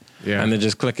robots, and they're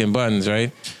just clicking buttons,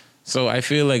 right? So I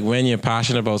feel like when you're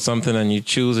passionate about something and you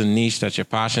choose a niche that you're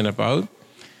passionate about,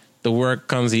 the work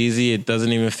comes easy. It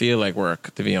doesn't even feel like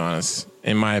work, to be honest,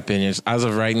 in my opinion. As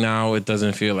of right now, it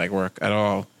doesn't feel like work at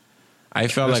all. I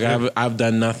felt like I've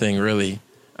done nothing really.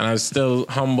 And I'm still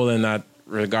humble in that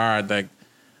regard. Like,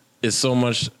 it's so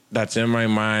much that's in my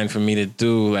mind for me to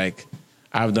do. Like,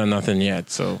 I've done nothing yet.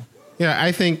 So, yeah,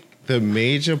 I think the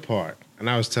major part, and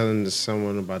I was telling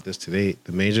someone about this today,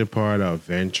 the major part of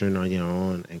venturing on your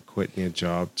own and quitting your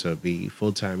job to be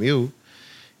full-time you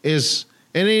is,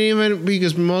 and it ain't even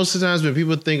because most of the times when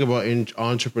people think about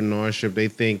entrepreneurship, they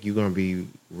think you're going to be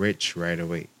rich right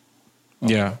away.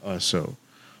 Yeah. Or so.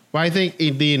 But I think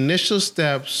the initial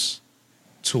steps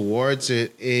towards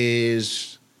it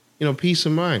is, peace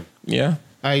of mind. Yeah.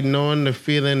 Like knowing the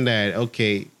feeling that,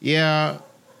 okay, yeah,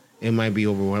 it might be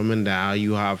overwhelming now.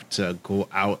 You have to go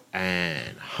out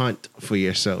and hunt for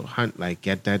yourself. Hunt, like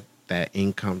get that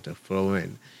income to flow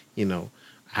in.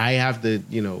 I have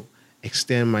to,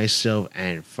 extend myself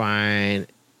and find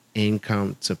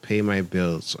income to pay my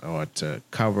bills or to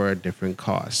cover different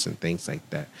costs and things like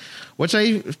that. Which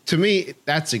to me,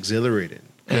 that's exhilarating.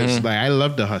 Because I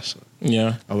love the hustle.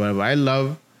 Yeah. Or whatever. I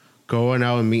love going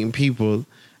out and meeting people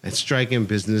and striking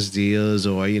business deals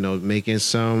or, making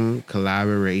some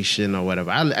collaboration or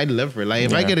whatever. I live for it. Like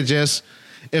if I could have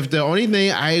if the only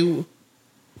thing I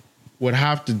would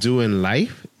have to do in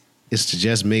life is to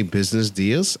just make business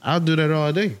deals, I'll do that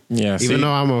all day. Yeah. Even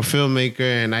though I'm a filmmaker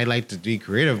and I like to be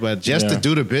creative, but just to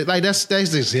do the bit, like that's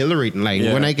exhilarating. Like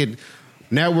when I could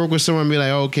network with someone and be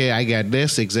like, okay, I got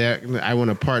this exactly. I want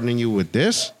to partner you with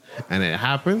this. And it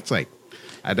happens. Like,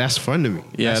 that's fun to me.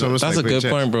 Yeah, that's like a good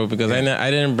point, bro, because I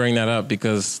didn't bring that up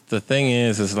because the thing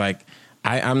is like,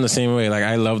 I'm the same way. Like,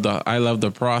 I love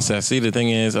the process. See, the thing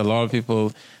is, a lot of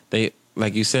people, they,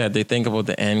 like you said, they think about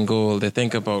the end goal. They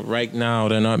think about right now.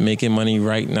 They're not making money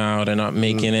right now. They're not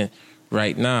making it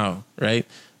right now, right?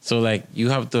 So, like, you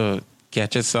have to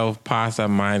get yourself past that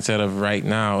mindset of right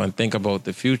now and think about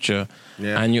the future.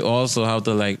 Yeah. And you also have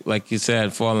to, like you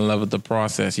said, fall in love with the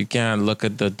process. You can't look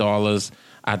at the dollars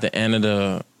at the end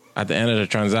of the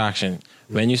transaction.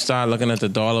 When you start looking at the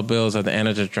dollar bills at the end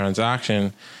of the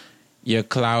transaction, you're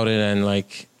clouded and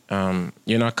like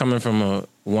you're not coming from a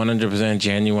 100%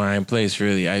 genuine place,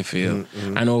 really, I feel.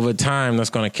 Mm-hmm. And over time,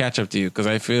 that's going to catch up to you because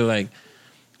I feel like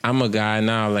I'm a guy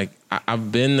now. Like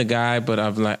I've been the guy, but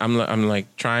I'm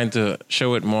like trying to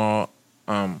show it more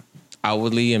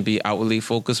outwardly and be outwardly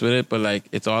focused with it. But like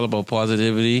it's all about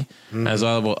positivity. Mm-hmm. It's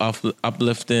all about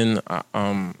uplifting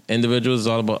individuals. It's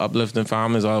all about uplifting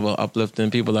families. It's all about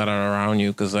uplifting people that are around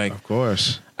you. Because like, of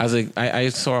course, I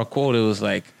saw a quote. It was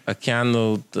like a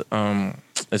candle.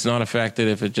 It's not affected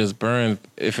if it just burns.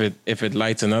 If it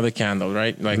lights another candle,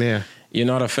 right? Like. Yeah. You're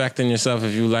not affecting yourself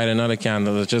if you light another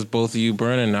candle. It's just both of you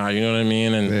burning now. You know what I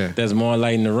mean? And there's more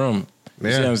light in the room.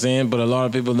 You see what I'm saying? But a lot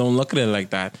of people don't look at it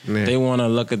like that. Yeah. They want to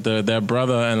look at their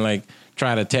brother and like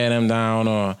try to tear them down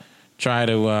or try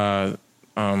to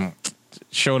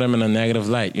show them in a negative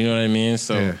light. You know what I mean?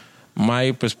 So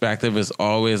my perspective is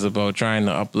always about trying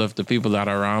to uplift the people that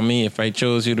are around me. If I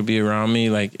chose you to be around me,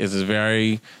 like it's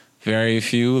very, very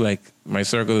few. Like my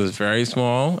circle is very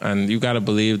small, and you got to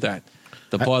believe that.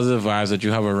 The positive vibes that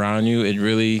you have around you, it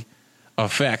really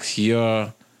affects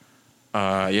your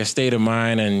state of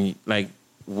mind and like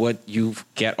what you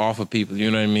get off of people. You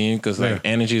know what I mean? Because like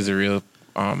energy is a real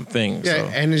thing. Yeah, so.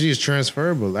 Energy is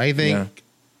transferable. I think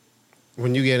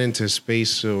when you get into a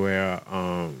space where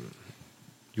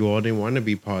you only want to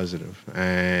be positive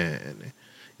and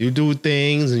you do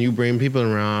things and you bring people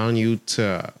around you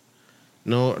to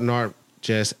not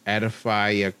just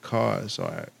edify your cause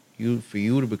or for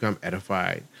you to become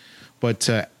edified, but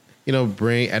to,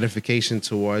 bring edification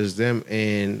towards them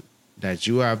and that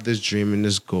you have this dream and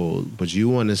this goal, but you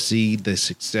want to see the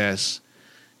success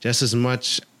just as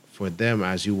much for them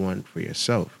as you want for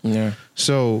yourself. Yeah.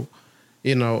 So,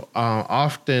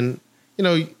 often,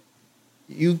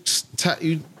 you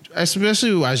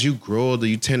especially as you grow older,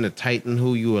 you tend to tighten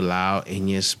who you allow in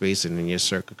your space and in your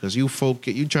circle because you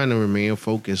trying to remain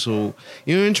focused. So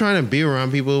you ain't trying to be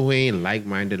around people who ain't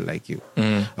like-minded like you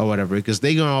or whatever because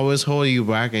they gonna always hold you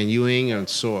back and you ain't gonna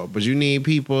soar. But you need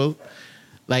people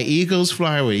like eagles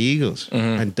fly with eagles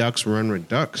and ducks run with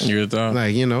ducks. You're a duck.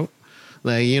 Like,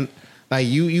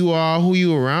 you are who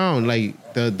you around.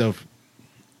 Like the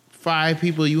 5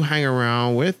 people you hang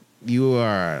around with, you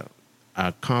are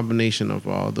a combination of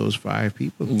all those 5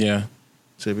 people. Yeah.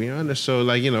 To be honest. So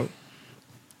like,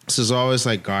 this is always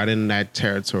like guarding that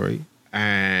territory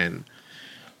and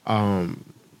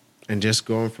just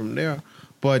going from there.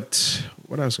 But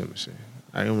what I was gonna say?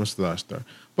 I almost lost her.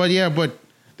 But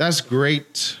that's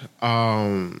great.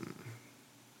 How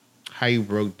you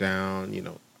broke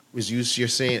down, was you're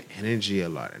saying energy a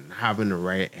lot and having the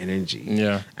right energy.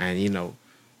 Yeah. And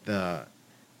the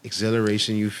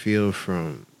exhilaration you feel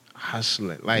from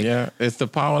hustling. Like, yeah, it's the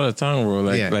power of the tongue, bro.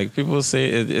 Like people say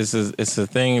it's a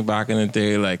thing back in the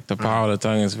day. Like the power of the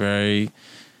tongue is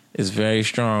very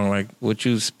strong. Like what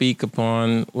you speak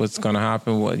upon, what's gonna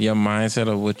happen, what your mindset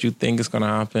of what you think is gonna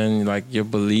happen, like your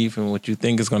belief in what you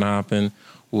think is gonna happen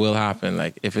will happen.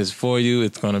 Like if it's for you,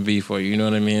 it's gonna be for you. You know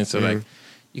what I mean? So like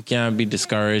you can't be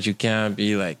discouraged. You can't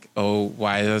be like, oh,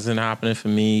 why isn't it happening for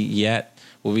me yet?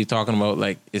 We'll be talking about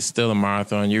like it's still a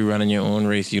marathon. You're running your own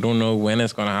race. You don't know when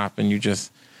it's gonna happen. You just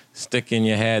sticking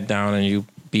your head down and you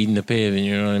beating the pavement.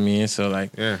 You know what I mean? So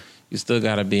like, you still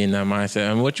gotta be in that mindset.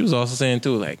 And what you was also saying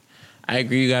too, like, I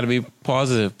agree you gotta be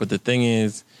positive, but the thing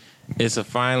is, it's a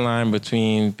fine line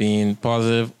between being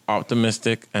positive,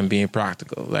 optimistic, and being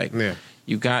practical. Like,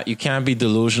 you can't be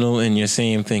delusional in your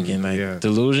same thinking. Like,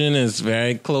 delusion is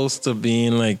very close to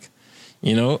being like,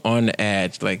 on the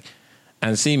edge. Like,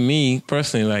 and see me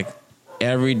personally, like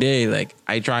every day, like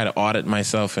I try to audit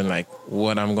myself and like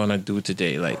what I'm gonna do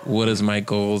today. Like, what is my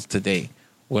goals today?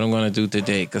 What I'm gonna do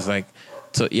today? Because like,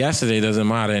 so yesterday doesn't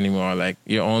matter anymore. Like,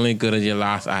 you're only good at your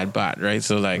last at bat, right?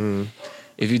 So like,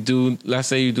 if you do, let's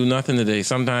say you do nothing today,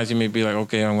 sometimes you may be like,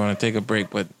 okay, I'm gonna take a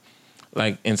break, but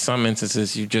like in some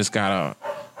instances, you just gotta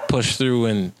push through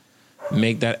and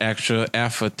make that extra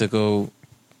effort to go,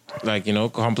 like,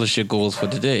 accomplish your goals for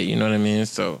the day. You know what I mean?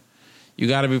 So you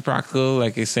gotta be practical,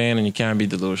 like you're saying, and you can't be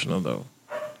delusional though.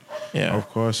 Yeah, of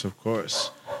course.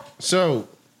 So,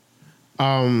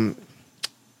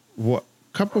 what?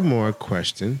 Couple more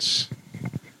questions.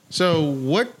 So,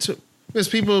 because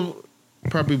people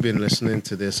probably been listening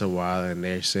to this a while, and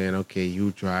they're saying, okay,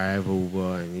 you drive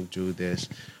Uber and you do this.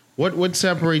 What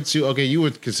separates you? Okay, you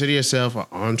would consider yourself an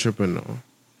entrepreneur,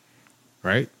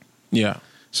 right? Yeah.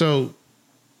 So,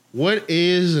 what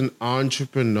is an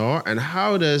entrepreneur, and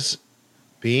how does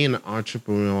being an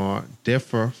entrepreneur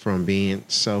differ from being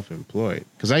self-employed?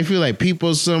 Because I feel like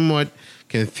people somewhat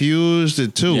confuse the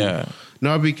two. Yeah.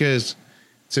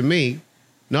 To me,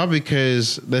 not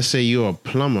because, let's say you're a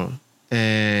plumber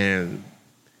and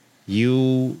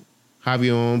you have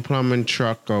your own plumbing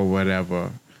truck or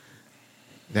whatever,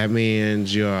 that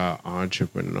means you're an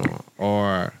entrepreneur.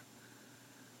 Or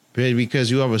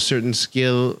because you have a certain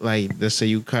skill, like let's say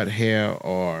you cut hair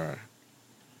or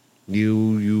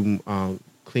you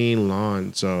clean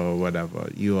lawns or whatever,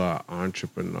 you are an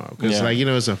entrepreneur. Because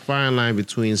it's a fine line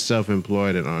between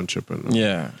self-employed and entrepreneur.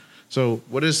 Yeah. So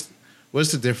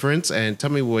what's the difference? And tell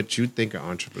me what you think of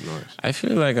entrepreneurs. I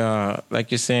feel like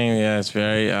you're saying,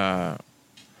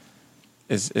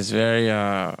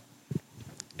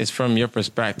 it's from your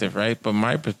perspective, right? But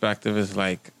my perspective is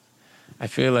like, I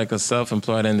feel like a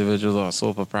self-employed individual or a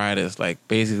sole proprietor is like,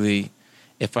 basically,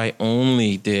 if I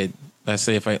only did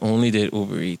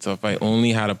Uber Eats, or if I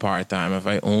only had a part-time, if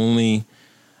I only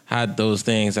had those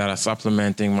things that are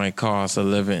supplementing my cost of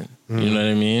living, you know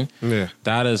what I mean? Yeah.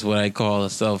 That is what I call a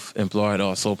self-employed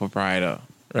or sole proprietor,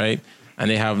 right? And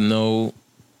they have no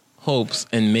hopes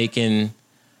in making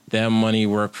their money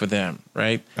work for them,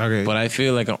 right? Okay. But I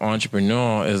feel like an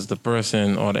entrepreneur is the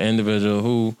person or the individual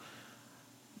who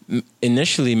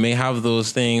initially may have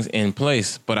those things in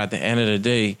place, but at the end of the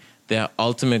day, their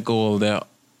ultimate goal, their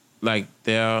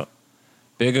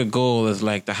bigger goal is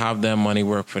like to have their money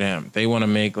work for them. They want to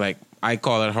make, like, I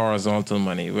call it horizontal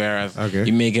money, whereas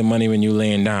you're making money when you're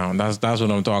laying down. That's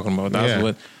what I'm talking about. That's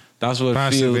what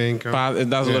passive feels, income.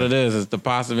 That's what it is. It's the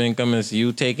passive income. Is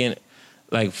you taking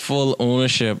like full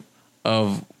ownership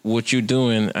of what you're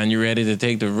doing, and you're ready to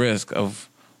take the risk of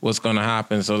what's going to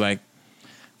happen. So, like,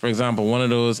 for example, one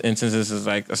of those instances is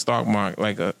like a stock market,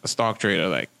 like a stock trader.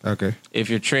 Like, if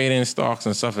you're trading stocks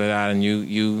and stuff like that,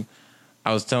 and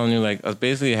I was telling you, like,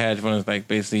 basically a hedge fund is like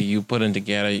basically you putting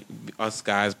together, us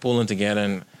guys pulling together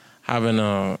and having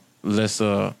a list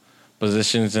of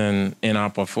positions in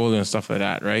our portfolio and stuff like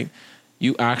that, right?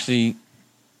 You actually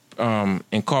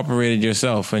incorporated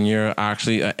yourself, and you're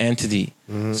actually an entity.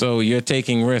 Mm-hmm. So you're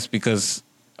taking risk because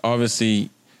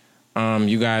obviously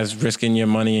you guys risking your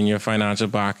money and your financial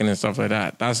backing and stuff like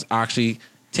that. That's actually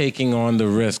taking on the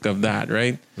risk of that,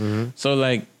 right? Mm-hmm. So,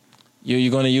 like,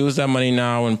 you're going to use that money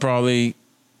now and probably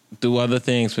do other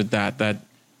things with that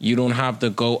you don't have to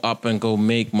go up and go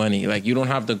make money. Like, you don't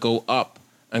have to go up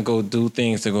and go do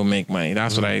things to go make money.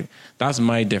 That's that's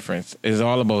my difference. It's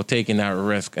all about taking that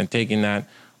risk and taking that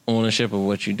ownership of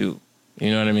what you do.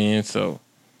 You know what I mean? So,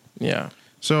 yeah.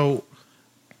 So,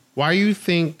 why you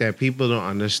think that people don't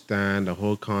understand the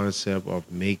whole concept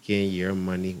of making your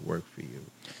money work for you?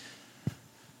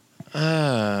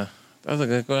 That's a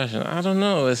good question. I don't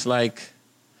know. It's like,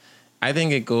 I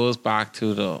think it goes back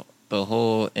to the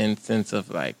whole instance of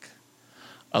like,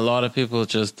 a lot of people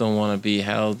just don't want to be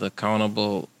held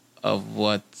accountable of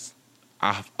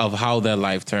how their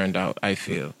life turned out. I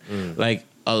feel like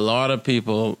a lot of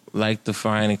people like to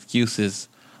find excuses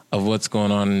of what's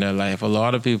going on in their life. A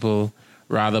lot of people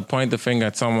rather point the finger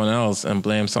at someone else and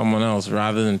blame someone else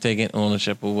rather than taking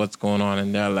ownership of what's going on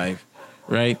in their life,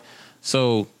 right?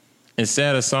 So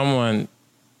instead of someone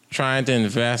trying to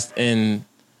invest in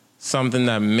something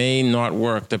that may not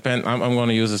work, I'm going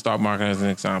to use the stock market as an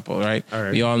example, right? All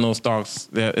right. We all know stocks,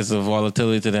 there is a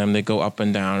volatility to them. They go up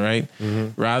and down, right?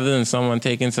 Rather than someone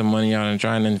taking some money out and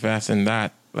trying to invest in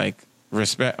that, like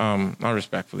not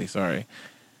respectfully, sorry,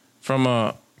 from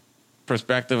a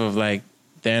perspective of like,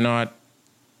 they're not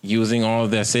using all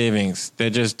of their savings. They're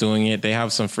just doing it. They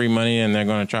have some free money and they're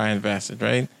going to try and invest it,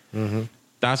 right?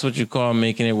 That's what you call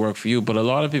making it work for you. But a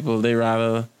lot of people, they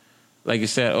rather, like you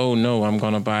said, oh no, I'm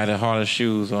going to buy the hottest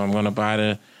shoes, or I'm going to buy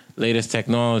the latest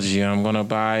technology, or I'm going to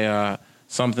buy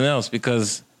something else,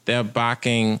 because they're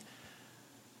backing,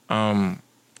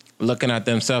 looking at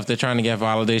themselves. They're trying to get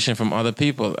validation from other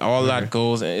people. All that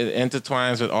goes, it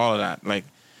intertwines with all of that. Like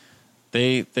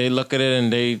they look at it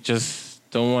and they just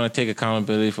don't want to take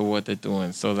accountability for what they're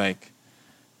doing. So like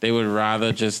they would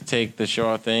rather just take the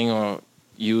sure thing, or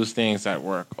use things that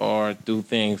work, or do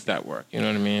things that work. You know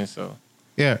what I mean? So.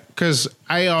 Yeah, because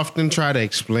I often try to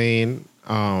explain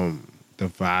the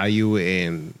value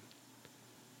in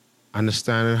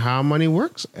understanding how money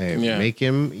works and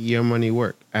making your money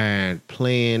work and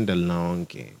playing the long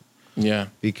game. Yeah.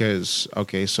 Because,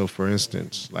 okay, so for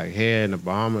instance, like here in the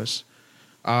Bahamas,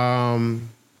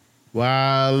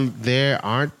 while there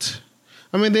are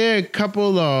a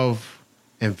couple of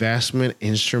investment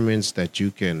instruments that you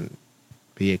can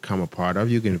become a part of.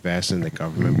 You can invest in the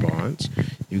government bonds.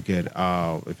 You could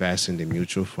invest in the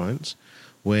mutual funds.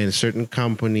 When certain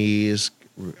companies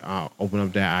open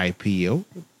up their IPO,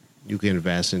 you can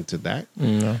invest into that.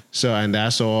 So, and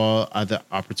that's all other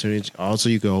opportunities. Also,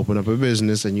 you can open up a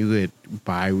business and you could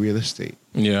buy real estate.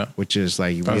 Yeah. Which is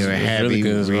like we have a heavy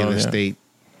real estate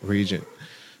region.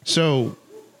 So,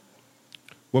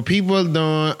 what people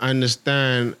don't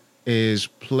understand is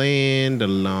playing the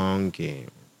long game.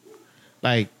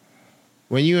 Like,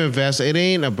 when you invest, it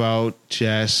ain't about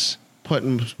just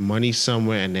putting money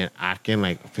somewhere and then acting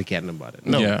like forgetting about it.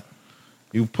 No. Yeah.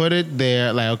 You put it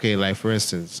there, like, okay, like, for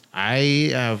instance,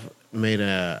 I have made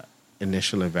a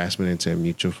initial investment into a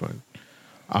mutual fund.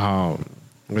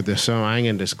 With the sum, I ain't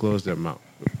going to disclose the amount,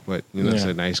 but, you know, it's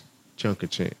a nice chunk of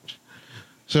change.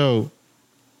 So,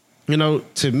 you know,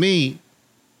 to me,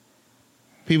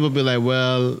 people be like,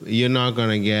 well, you're not going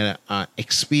to get an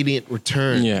expedient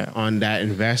return on that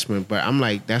investment. But I'm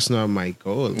like, that's not my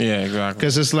goal. Yeah, exactly.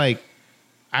 Because it's like,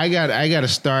 I got to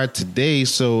start today.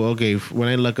 So, okay, when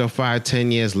I look up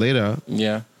 5-10 years later,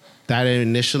 that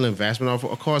initial investment,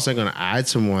 of course, I'm going to add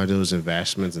some more of those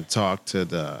investments and talk to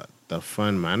the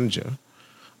fund manager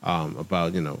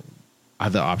about, you know,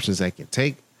 other options I can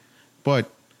take. But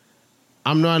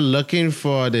I'm not looking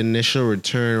for the initial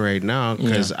return right now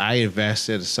because I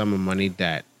invested a sum of money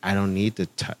that I don't need to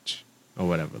touch or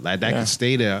whatever. Like that can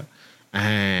stay there,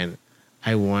 and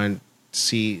I want to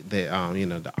see the you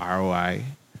know, the ROI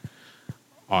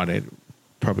on it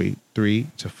probably 3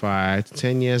 to 5 to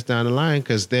 10 years down the line,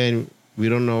 because then we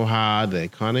don't know how the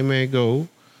economy may go,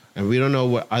 and we don't know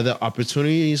what other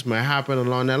opportunities might happen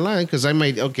along that line. Because I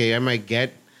might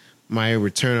get my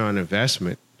return on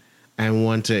investment and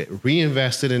want to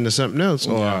reinvest it into something else,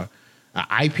 or an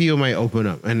IPO might open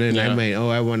up, and then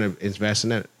I want to invest in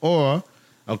that, or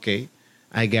okay,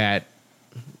 I got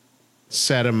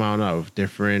set amount of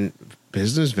different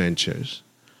business ventures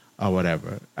or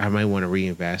whatever. I might want to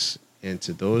reinvest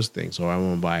into those things, or I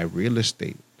want to buy real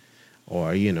estate,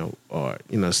 or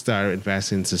start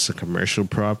investing into some commercial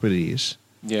properties.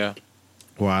 Yeah.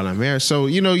 While I'm here. So,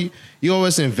 you know, you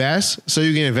always invest so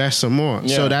you can invest some more.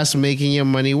 Yeah. So that's making your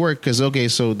money work. Because, okay,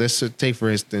 so let's take, for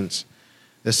instance,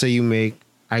 let's say you make,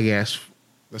 I guess,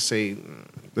 let's say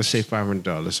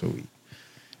 $500 a week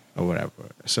or whatever.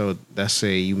 So let's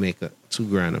say you make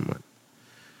 $2,000 a month.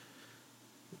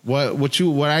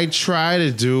 What I try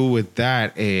to do with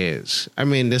that is, I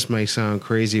mean, this might sound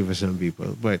crazy for some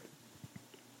people, but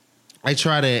I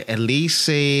try to at least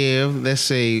save, let's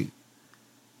say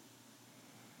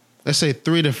 $300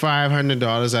 to $500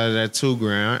 out of that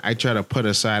 $2,000. I try to put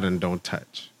aside and don't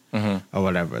touch or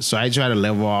whatever. So I try to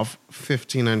live off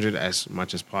 $1,500 as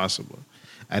much as possible,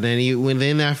 and then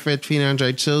within that $1,500,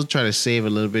 I still try to save a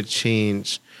little bit of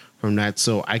change from that,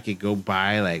 so I could go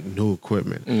buy like new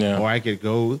equipment, or I could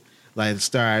go like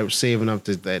start saving up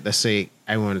to, let's say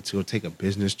I wanted to go take a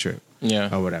business trip,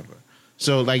 or whatever.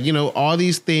 So like, you know, all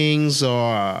these things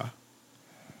are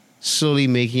slowly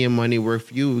making your money work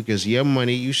for you, because your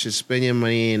money, you should spend your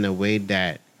money in a way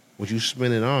that what you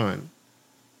spend it on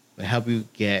will help you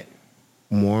get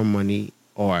more money,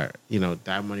 or, you know,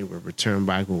 that money will return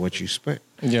back with what you spent.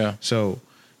 Yeah. So,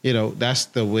 you know, that's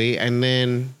the way. And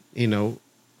then, you know,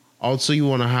 also you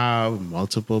want to have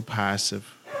multiple passive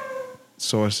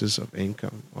sources of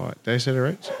income. Or did I say that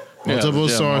right? Multiple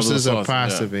sources of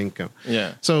passive income.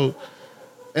 Yeah. So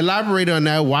elaborate on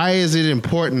that. Why is it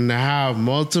important to have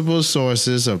multiple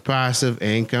sources of passive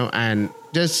income, and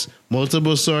just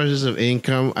multiple sources of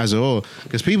income as a whole?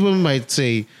 Because people might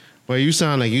say, well, you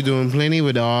sound like you're doing plenty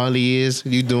with all these.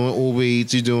 You're doing Uber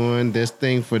Eats. You're doing this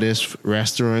thing for this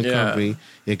restaurant company.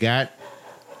 You got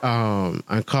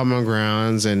Uncommon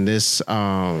Grounds and this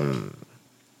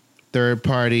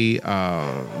third-party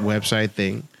website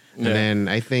thing. And then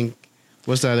I think,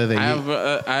 what's the other thing?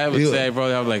 I would say I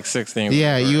probably have like 6 things.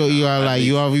 Yeah, you are like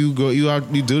you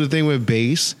do the thing with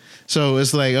base. So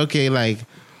it's like, okay, like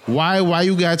why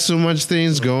you got so much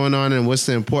things going on, and what's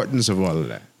the importance of all of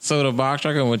that? So to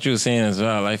backtrack on what you were saying as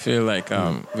well, I feel like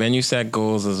when you set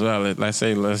goals as well, let's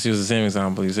use the same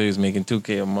example. You say he was making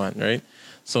 $2,000 a month, right?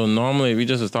 So normally, we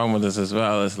just was talking about this as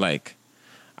well. It's like,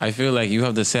 I feel like you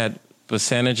have to set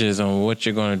percentages on what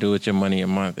you're going to do with your money a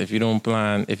month. If you fail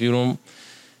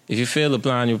to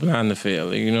plan, you plan to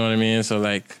fail. You know what I mean? So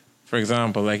like, for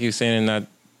example, like you saying in that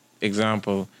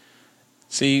example,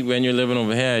 see, when you're living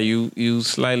over here, you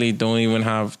slightly don't even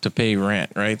have to pay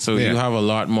rent, right? So you have a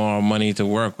lot more money to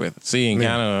work with. See, in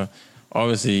Canada,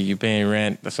 obviously you're paying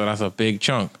rent, so that's a big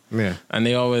chunk. Yeah. And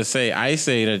they always say, I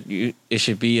say that it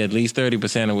should be at least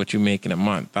 30% of what you make in a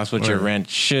month. That's what your rent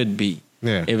should be.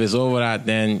 Yeah. If it's over that,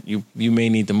 then you may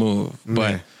need to move.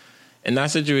 But in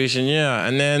that situation,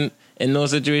 and then in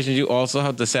those situations, you also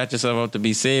have to set yourself up to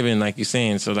be saving, like you're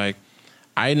saying. So like,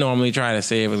 I normally try to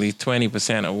save at least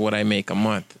 20% of what I make a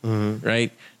month,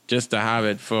 right? Just to have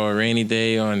it for a rainy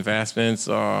day or investments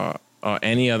or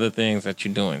any other things that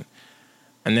you're doing.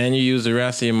 And then you use the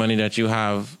rest of your money that you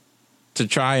have to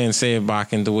try and save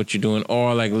back into what you're doing,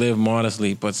 or like live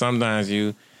modestly. But sometimes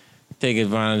you take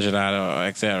advantage of that, or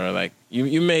et cetera. Like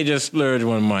you may just splurge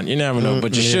one month. You never know,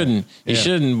 but you shouldn't. You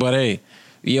shouldn't. But hey,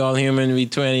 we all human. We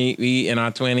in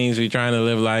our 20s. We trying to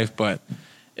live life, but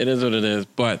it is what it is.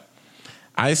 But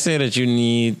I say that you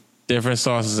need different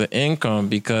sources of income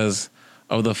because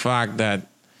of the fact that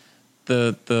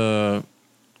the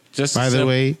By the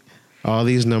way, all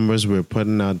these numbers we're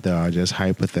putting out there are just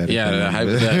hypothetical. Yeah, they're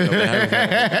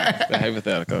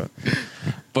hypothetical.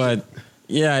 But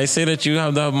yeah, I say that you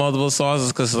have to have multiple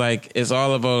sources because like it's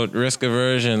all about risk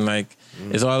aversion. Like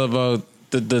it's all about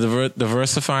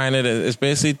diversifying it. It's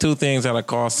basically 2 things that are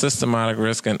called systematic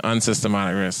risk and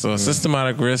unsystematic risk. So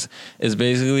systematic risk is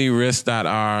basically risks that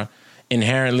are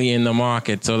inherently in the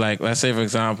market. So like, let's say, for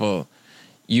example,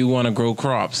 you want to grow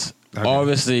crops. Okay.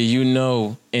 Obviously, you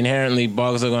know inherently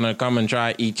bugs are going to come and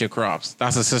try eat your crops.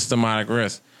 That's a systematic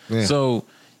risk. Yeah. So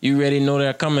you already know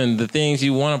they're coming. The things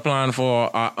you want to plan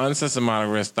for are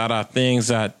unsystematic risks. That are things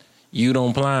that you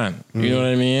don't plan. You know what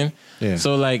I mean? Yeah.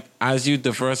 So like as you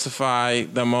diversify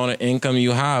the amount of income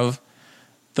you have,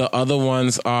 the other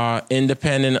ones are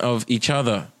independent of each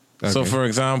other. Okay. So for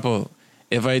example,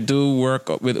 if I do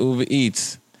work with Uber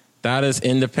Eats, that is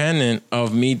independent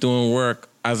of me doing work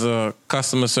as a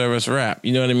customer service rep.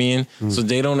 You know what I mean? So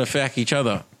they don't affect each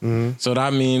other. So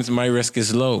that means my risk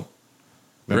is low,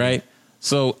 right?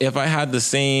 So if I had the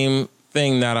same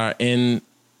thing that are in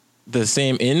the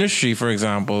same industry, for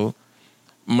example,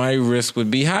 my risk would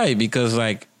be high because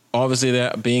like obviously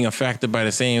they're being affected by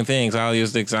the same things. I'll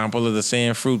use the example of the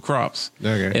same fruit crops.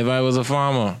 Okay. If I was a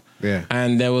farmer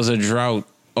and there was a drought,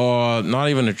 or not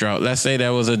even a drought, let's say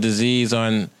there was a disease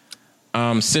on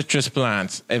citrus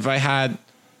plants. If I had,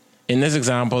 in this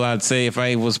example, I'd say if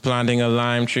I was planting a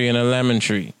lime tree and a lemon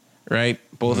tree, right?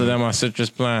 Both of them are citrus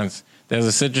plants. There's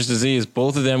a citrus disease.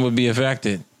 Both of them would be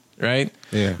affected, right?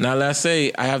 Yeah. Now, let's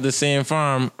say I have the same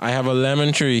farm. I have a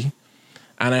lemon tree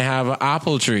and I have an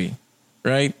apple tree,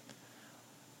 right?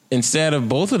 Instead of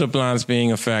both of the plants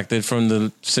being affected from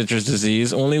the citrus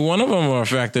disease, only one of them are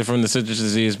affected from the citrus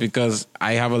disease because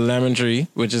I have a lemon tree,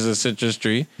 which is a citrus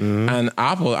tree, and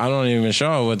apple. I'm not even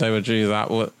sure what type of tree is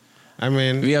apple. I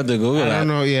mean, we have to Google that. I don't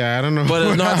know. Yeah, I don't know. But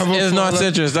it's not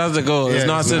citrus. That's the goal. It's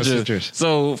not citrus.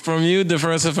 So from you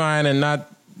diversifying and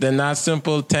not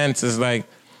simple tense is like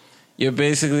you're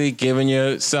basically giving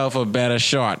yourself a better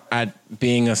shot at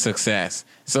being a success.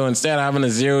 So instead of having a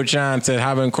 0 chance at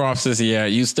having crops this year,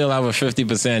 you still have a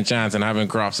 50% chance in having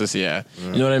crops this year.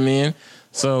 You know what I mean?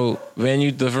 So when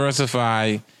you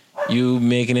diversify, you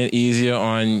making it easier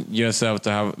on yourself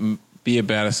to be a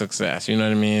better success. You know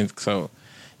what I mean? So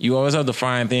you always have to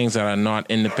find things that are not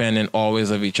independent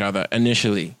always of each other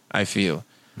initially, I feel.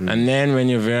 And then when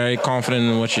you're very confident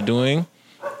in what you're doing,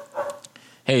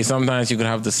 hey, sometimes you could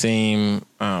have the same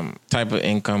type of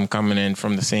income coming in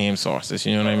from the same sources.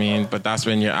 You know what I mean? But that's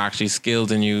when you're actually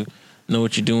skilled and you know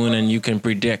what you're doing and you can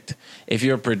predict. If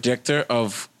you're a predictor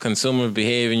of consumer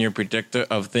behavior and you're a predictor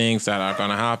of things that are going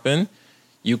to happen,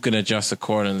 you can adjust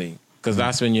accordingly because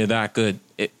that's when you're that good.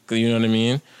 You know what I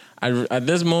mean? At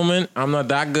this moment, I'm not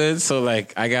that good. So,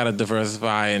 like, I got to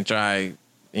diversify and try,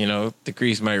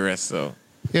 decrease my risk. So.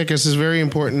 Yeah, because it's very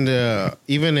important to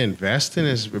even investing.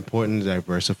 It's important to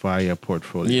diversify your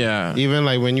portfolio. Yeah. Even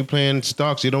like when you play in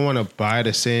stocks, you don't want to buy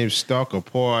the same stock or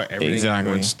pour everything in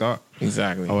one stock.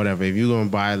 Exactly. Or whatever. If you're going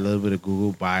to buy a little bit of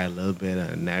Google, buy a little bit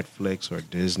of Netflix or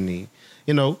Disney.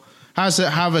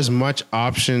 Have as much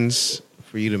options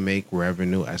for you to make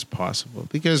revenue as possible.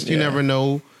 Because you never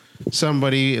know,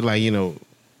 somebody the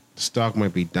stock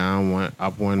might be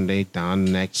up one day, down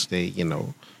the next day,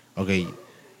 Okay,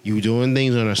 you doing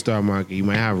things on the stock market, you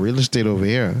might have real estate over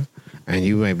here, and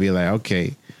you might be like,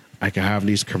 okay, I can have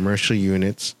these commercial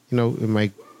units. It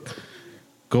might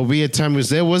go be a time, because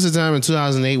there was a time in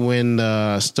 2008 when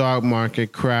the stock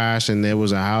market crashed and there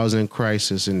was a housing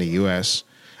crisis in the U.S.,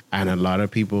 and a lot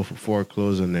of people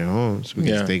foreclosed on their homes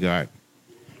because they got,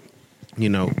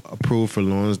 approved for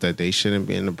loans that they shouldn't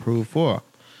been approved for.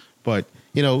 But,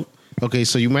 okay,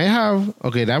 so you might have,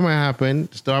 that might happen.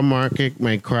 The stock market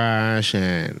might crash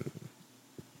and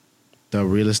the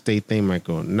real estate thing might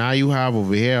go. Now you have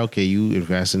over here, you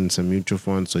invest in some mutual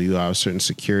funds, so you have certain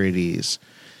securities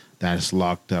that's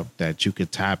locked up that you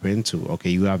could tap into. Okay,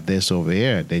 you have this over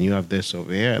here, then you have this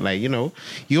over here. Like,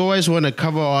 you always want to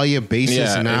cover all your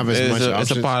bases and have as much options.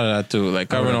 It's a part of that too. Like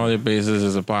covering all your bases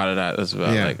is a part of that as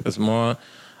well. Yeah. Like it's more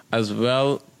as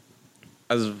well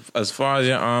as far as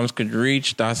your arms could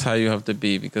reach, that's how you have to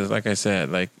be. Because like I said,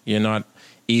 like you're not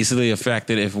easily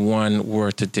affected if one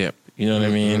were to dip. You know what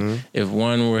I mean? Mm-hmm. If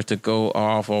one were to go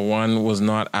off or one was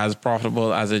not as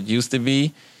profitable as it used to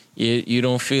be, you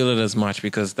don't feel it as much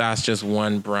because that's just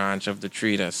one branch of the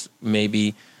tree that's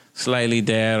maybe slightly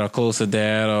dead or close to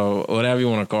dead or whatever you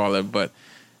want to call it. But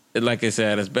like I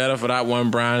said, it's better for that one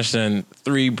branch than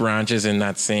 3 branches in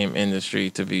that same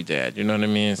industry to be dead. You know what I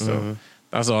mean? So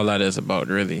that's all that is about,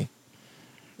 really.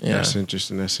 Yeah. That's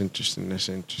interesting.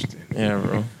 Yeah,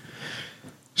 bro.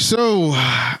 So,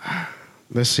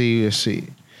 let's see.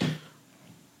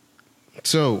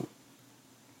 So,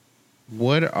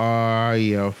 what are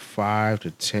your 5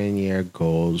 to 10 year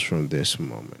goals from this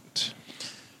moment?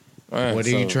 Right, what are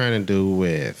you trying to do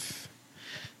with?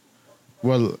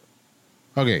 Well,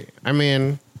 okay. I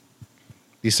mean,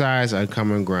 besides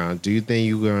Uncommon Ground, do you think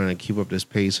you're going to keep up this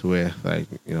pace with, like,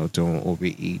 doing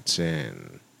overeats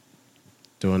and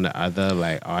doing the other,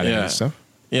 like, audience stuff?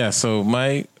 Yeah. So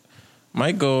my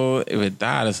goal with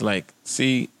that is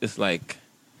it's like.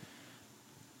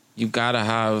 You gotta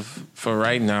have for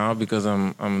right now because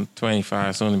I'm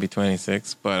 25, soon to be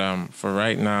 26. But for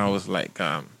right now, it's like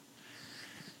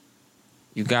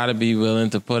you gotta be willing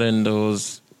to put in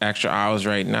those extra hours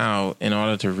right now in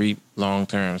order to reap long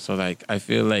term. So like I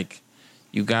feel like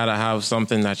you gotta have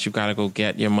something that you gotta go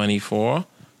get your money for,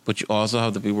 but you also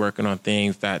have to be working on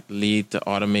things that lead to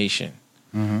automation.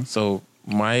 Mm-hmm. So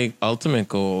my ultimate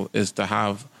goal is to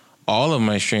have all of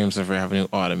my streams of revenue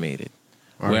automated,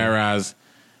 whereas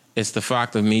it's the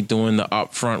fact of me doing the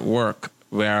upfront work.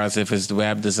 Whereas if it's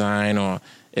web design or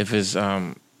if it's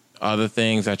other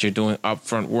things that you're doing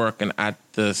upfront work, and at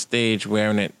the stage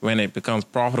when it becomes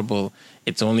profitable,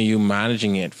 it's only you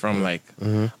managing it from like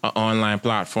an online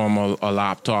platform or a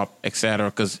laptop, etc.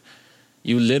 Because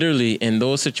you literally, in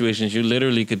those situations, you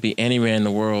literally could be anywhere in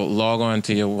the world, log on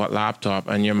to your laptop,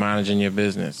 and you're managing your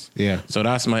business. Yeah. So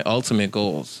that's my ultimate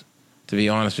goals, to be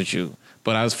honest with you.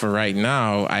 But as for right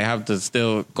now, I have to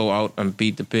still go out and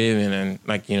beat the pavement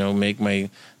and make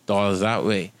my dollars that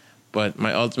way. But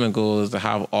my ultimate goal is to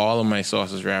have all of my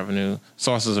sources of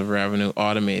revenue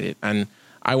automated. And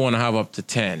I want to have up to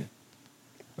 10.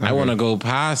 Okay. I want to go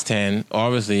past 10,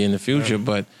 obviously, in the future. Right.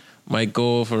 But my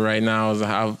goal for right now is to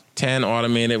have 10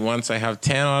 automated. Once I have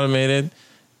 10 automated,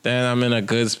 then I'm in a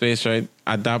good space right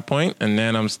at that point. And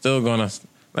then I'm still going to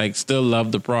still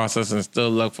love the process and still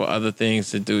look for other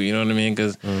things to do. You know what I mean?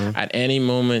 Because at any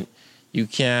moment, you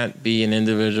can't be an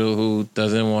individual who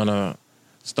doesn't want to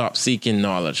stop seeking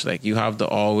knowledge. Like, you have to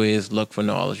always look for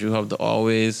knowledge. You have to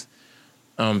always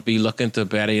be looking to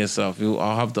better yourself. You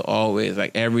all have to always,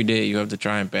 like, every day you have to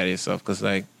try and better yourself. Because,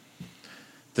 like,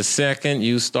 the second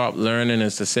you stop learning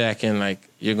is the second, like,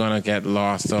 you're going to get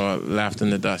lost or left in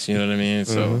the dust. You know what I mean?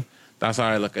 So that's how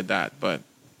I look at that. But,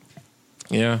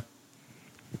 yeah.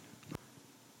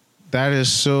 That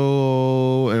is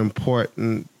so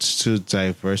important to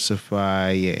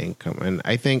diversify your income. And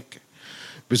I think,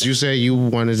 because you said you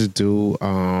wanted to do,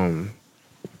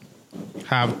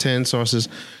 have 10 sources.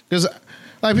 Because,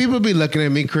 like, people be looking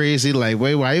at me crazy, like,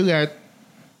 wait, why you got,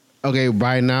 okay,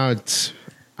 right now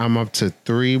I'm up to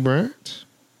 3 brands.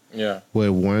 Yeah.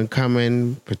 With one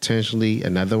coming, potentially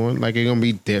another one. Like, it's going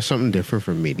to be something different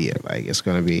from media. Like, it's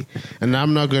going to be, and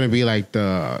I'm not going to be like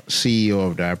the CEO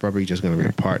of that. I'm probably just going to be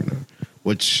a partner,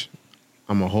 which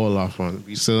I'm a whole off on.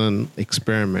 We still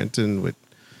experimenting with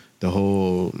the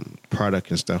whole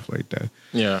product and stuff like that.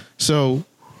 Yeah. So,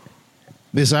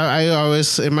 this, I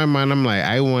always, in my mind, I'm like,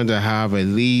 I want to have at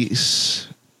least,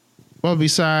 well,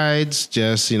 besides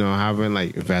just, you know, having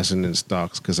like investing in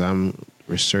stocks, because I'm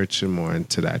researching more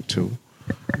into that too.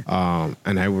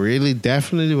 And I really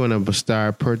definitely want to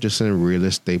start purchasing real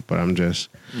estate, but I'm just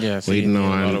waiting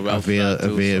on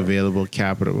available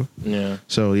capital. Yeah.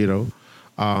 So, you know,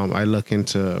 I look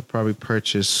into probably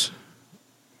purchase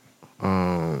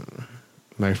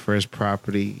my first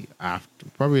property after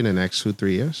probably in the next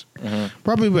 2-3 years.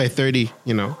 Probably by 30,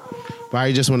 you know. But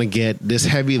I just want to get this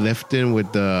heavy lifting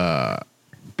with the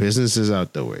businesses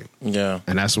out the way. Yeah.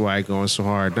 And that's why I'm going so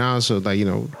hard now. So, like, you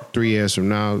know, 3 years from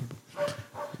now,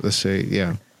 let's say,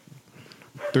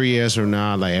 3 years from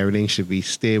now, like, everything should be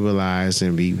stabilized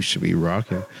and we should be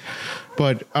rocking.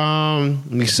 But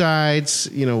besides,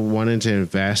 you know, wanting to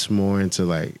invest more into,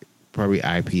 like, probably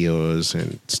IPOs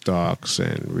and stocks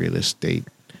and real estate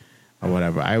or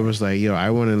whatever, I was like, yo,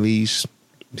 I want at least,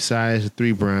 besides the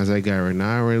 3 brands I got right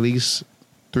now, I want at least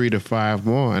 3 to 5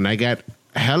 more. And I got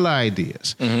hella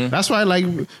ideas. That's why I like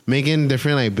making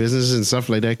different like businesses and stuff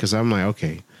like that, because I'm like,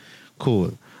 okay,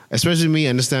 cool. Especially me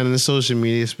understanding the social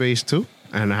media space too,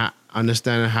 and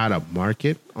understanding how to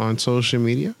market on social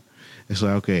media. It's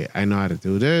like, okay, I know how to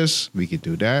do this. We can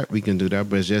do that. We can do that.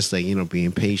 But it's just like, you know,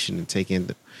 being patient and taking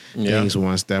the things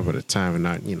one step at a time and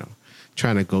not, you know,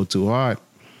 trying to go too hard.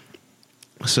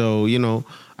 So, you know,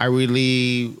 I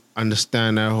really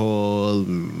understand that whole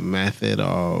method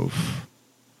of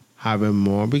having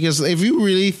more, because if you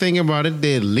really think about it,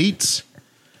 the elites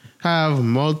have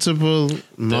multiple. The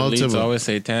elites always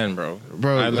say 10, bro.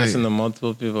 I listen to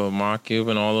multiple people, Mark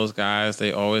Cuban, all those guys,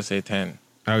 they always say 10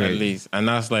 at least. And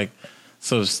that's like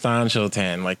substantial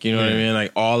 10. Like, you know what I mean?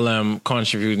 Like, all them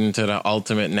contributing to the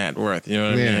ultimate net worth. You know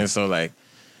what I mean? So, like,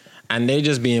 and they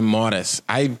just being modest.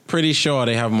 I'm pretty sure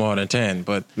they have more than 10,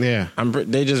 but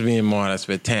they just being modest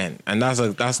with 10. And that's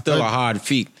still a hard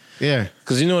feat. Yeah.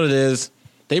 Because you know what it is?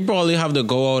 They probably have to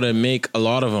go out and make a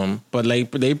lot of them, but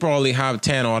like they probably have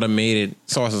 10 automated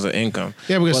sources of income.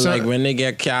 Yeah, because like when they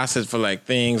get casted for like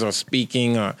things or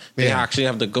speaking, or they actually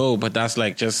have to go, but that's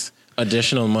like just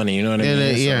additional money. You know what I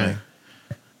mean? Yeah.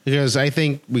 Because I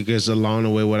think along the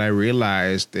way, what I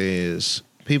realized is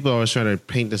people always try to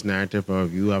paint this narrative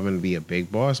of you having to be a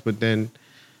big boss, but then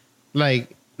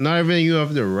like, not everything you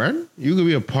have to run. You could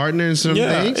be a partner in some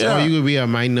things, or you could be a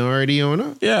minority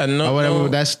owner. Yeah, no, or whatever. No.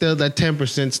 That's still that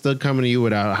 10% still coming to you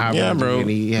without having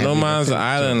no man's an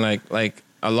island. Like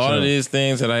a lot of these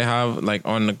things that I have like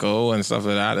on the go and stuff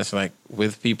like that. It's like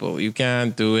with people. You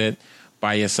can't do it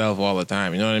by yourself all the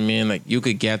time. You know what I mean? Like you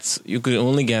could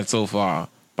only get so far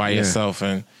by yourself,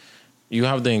 and you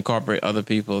have to incorporate other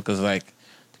people because, like,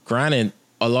 granted,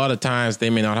 a lot of times they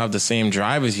may not have the same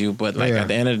drive as you, but like at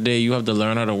the end of the day, you have to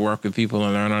learn how to work with people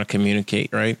and learn how to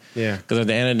communicate, right? Yeah. Because at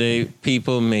the end of the day,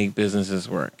 people make businesses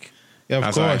work. Yeah, of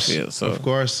course. How I feel, so. Of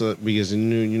course, because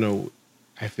you know,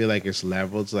 I feel like it's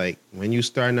levels. Like when you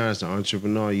start out as an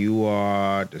entrepreneur, you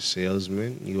are the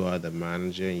salesman, you are the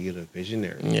manager, and you're the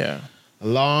visionary. Yeah.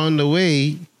 Along the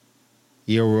way,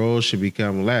 your role should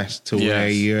become less to where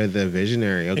you're the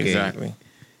visionary. Okay. Exactly.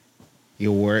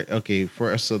 You work, okay,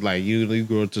 first, so like you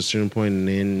grow to a certain point, and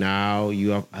then now you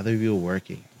have other people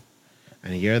working,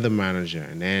 and you're the manager,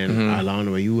 and then along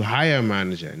the way you hire a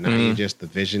manager, and now you're just the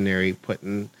visionary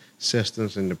putting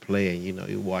systems into play, and you know,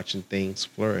 you're watching things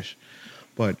flourish.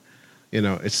 But you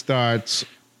know,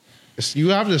 you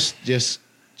have to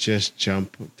just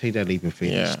jump, take that leap of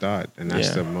faith and start, and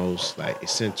that's the most like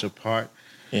essential part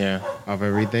of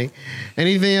everything.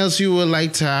 Anything else you would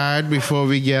like to add before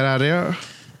we get out of there?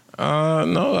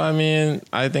 No, I mean,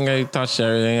 I think I touched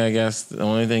everything. I guess the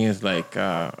only thing is like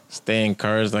stay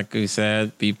encouraged, like we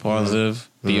said, be positive,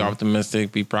 be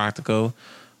optimistic, be practical.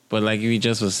 But like you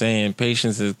just was saying,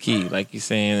 patience is key. Like you're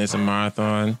saying, it's a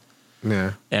marathon.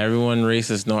 Yeah. Everyone race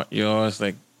is not yours.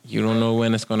 Like you don't know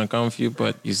when it's gonna come for you,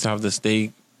 but you just have to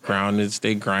stay grounded,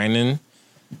 stay grinding,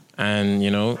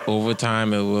 and over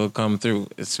time it will come through.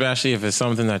 Especially if it's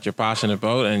something that you're passionate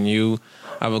about and you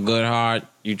have a good heart.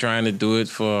 You're trying to do it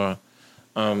for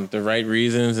the right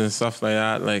reasons and stuff like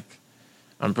that. Like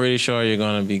I'm pretty sure you're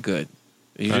gonna be good.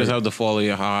 You just have to follow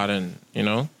your heart and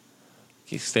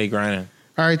stay grinding.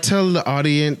 All right, tell the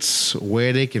audience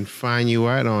where they can find you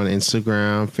at on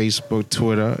Instagram, Facebook,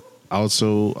 Twitter.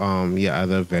 Also, your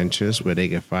other ventures, where they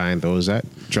can find those at.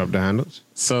 Drop the handles.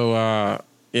 So, on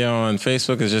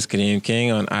Facebook is just Canadian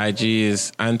King. On IG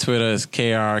and Twitter is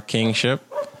KR Kingship.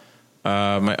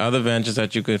 My other ventures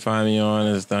that you could find me on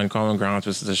is the Uncommon Grounds,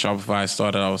 which is the Shopify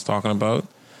store that I was talking about.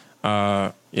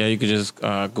 You could just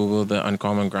Google the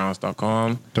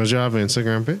uncommongrounds.com. Don't you have an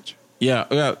Instagram page?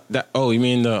 Yeah. You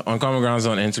mean the Uncommon Grounds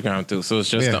on Instagram too? So it's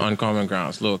just the Uncommon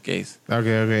Grounds, lowercase.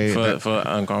 Okay. For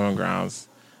Uncommon Grounds.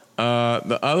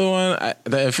 The other one,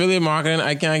 the affiliate marketing,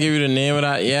 I can't give you the name of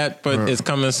that yet, but it's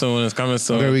coming soon.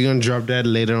 Okay, we're going to drop that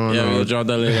later on. Yeah, we'll drop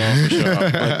that later on for sure.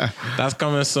 But that's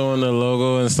coming soon. The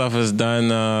logo and stuff is done.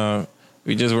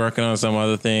 We're just working on some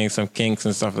other things, some kinks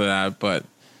and stuff like that. But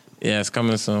yeah, it's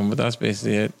coming soon. But that's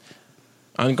basically it.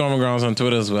 Uncommon Grounds on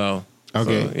Twitter as well.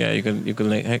 Okay. So, yeah, you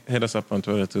can hit us up on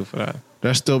Twitter too for that.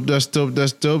 That's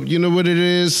dope. You know what it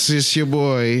is? It's your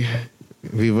boy,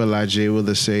 Viva La J with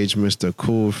the Sage, Mr.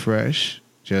 Kool Fresh.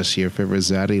 Just your favorite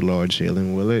Zaddy, Lord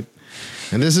Jalen Willett.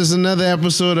 And this is another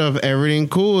episode of Erryting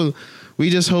Kool. We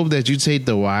just hope that you take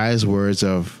the wise words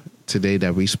of today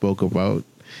that we spoke about.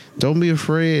 Don't be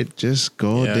afraid. Just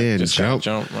go there and jump.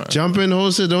 Jump in,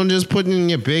 host it. Don't just put in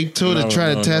your big toe to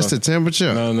try to test the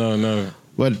temperature. No.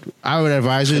 But I would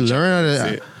advise you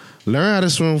learn how to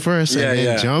swim first and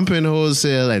then jump in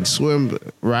wholesale and swim,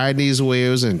 ride these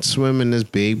waves and swim in this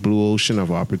big blue ocean of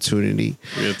opportunity.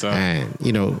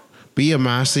 And, be a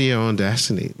master of your own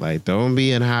destiny. Like, don't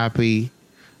be unhappy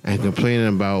and complaining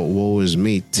about woe is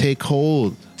me. Take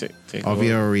hold of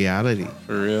your reality.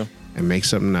 For real. And make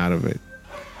something out of it.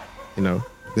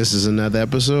 This is another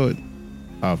episode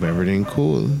of Erryting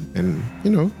Kool. And,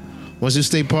 once you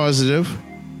stay positive,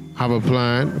 have a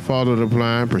plan, follow the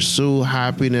plan, pursue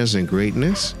happiness and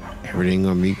greatness. Everything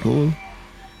gonna be cool.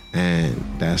 And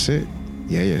that's it.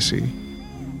 Yeah, see.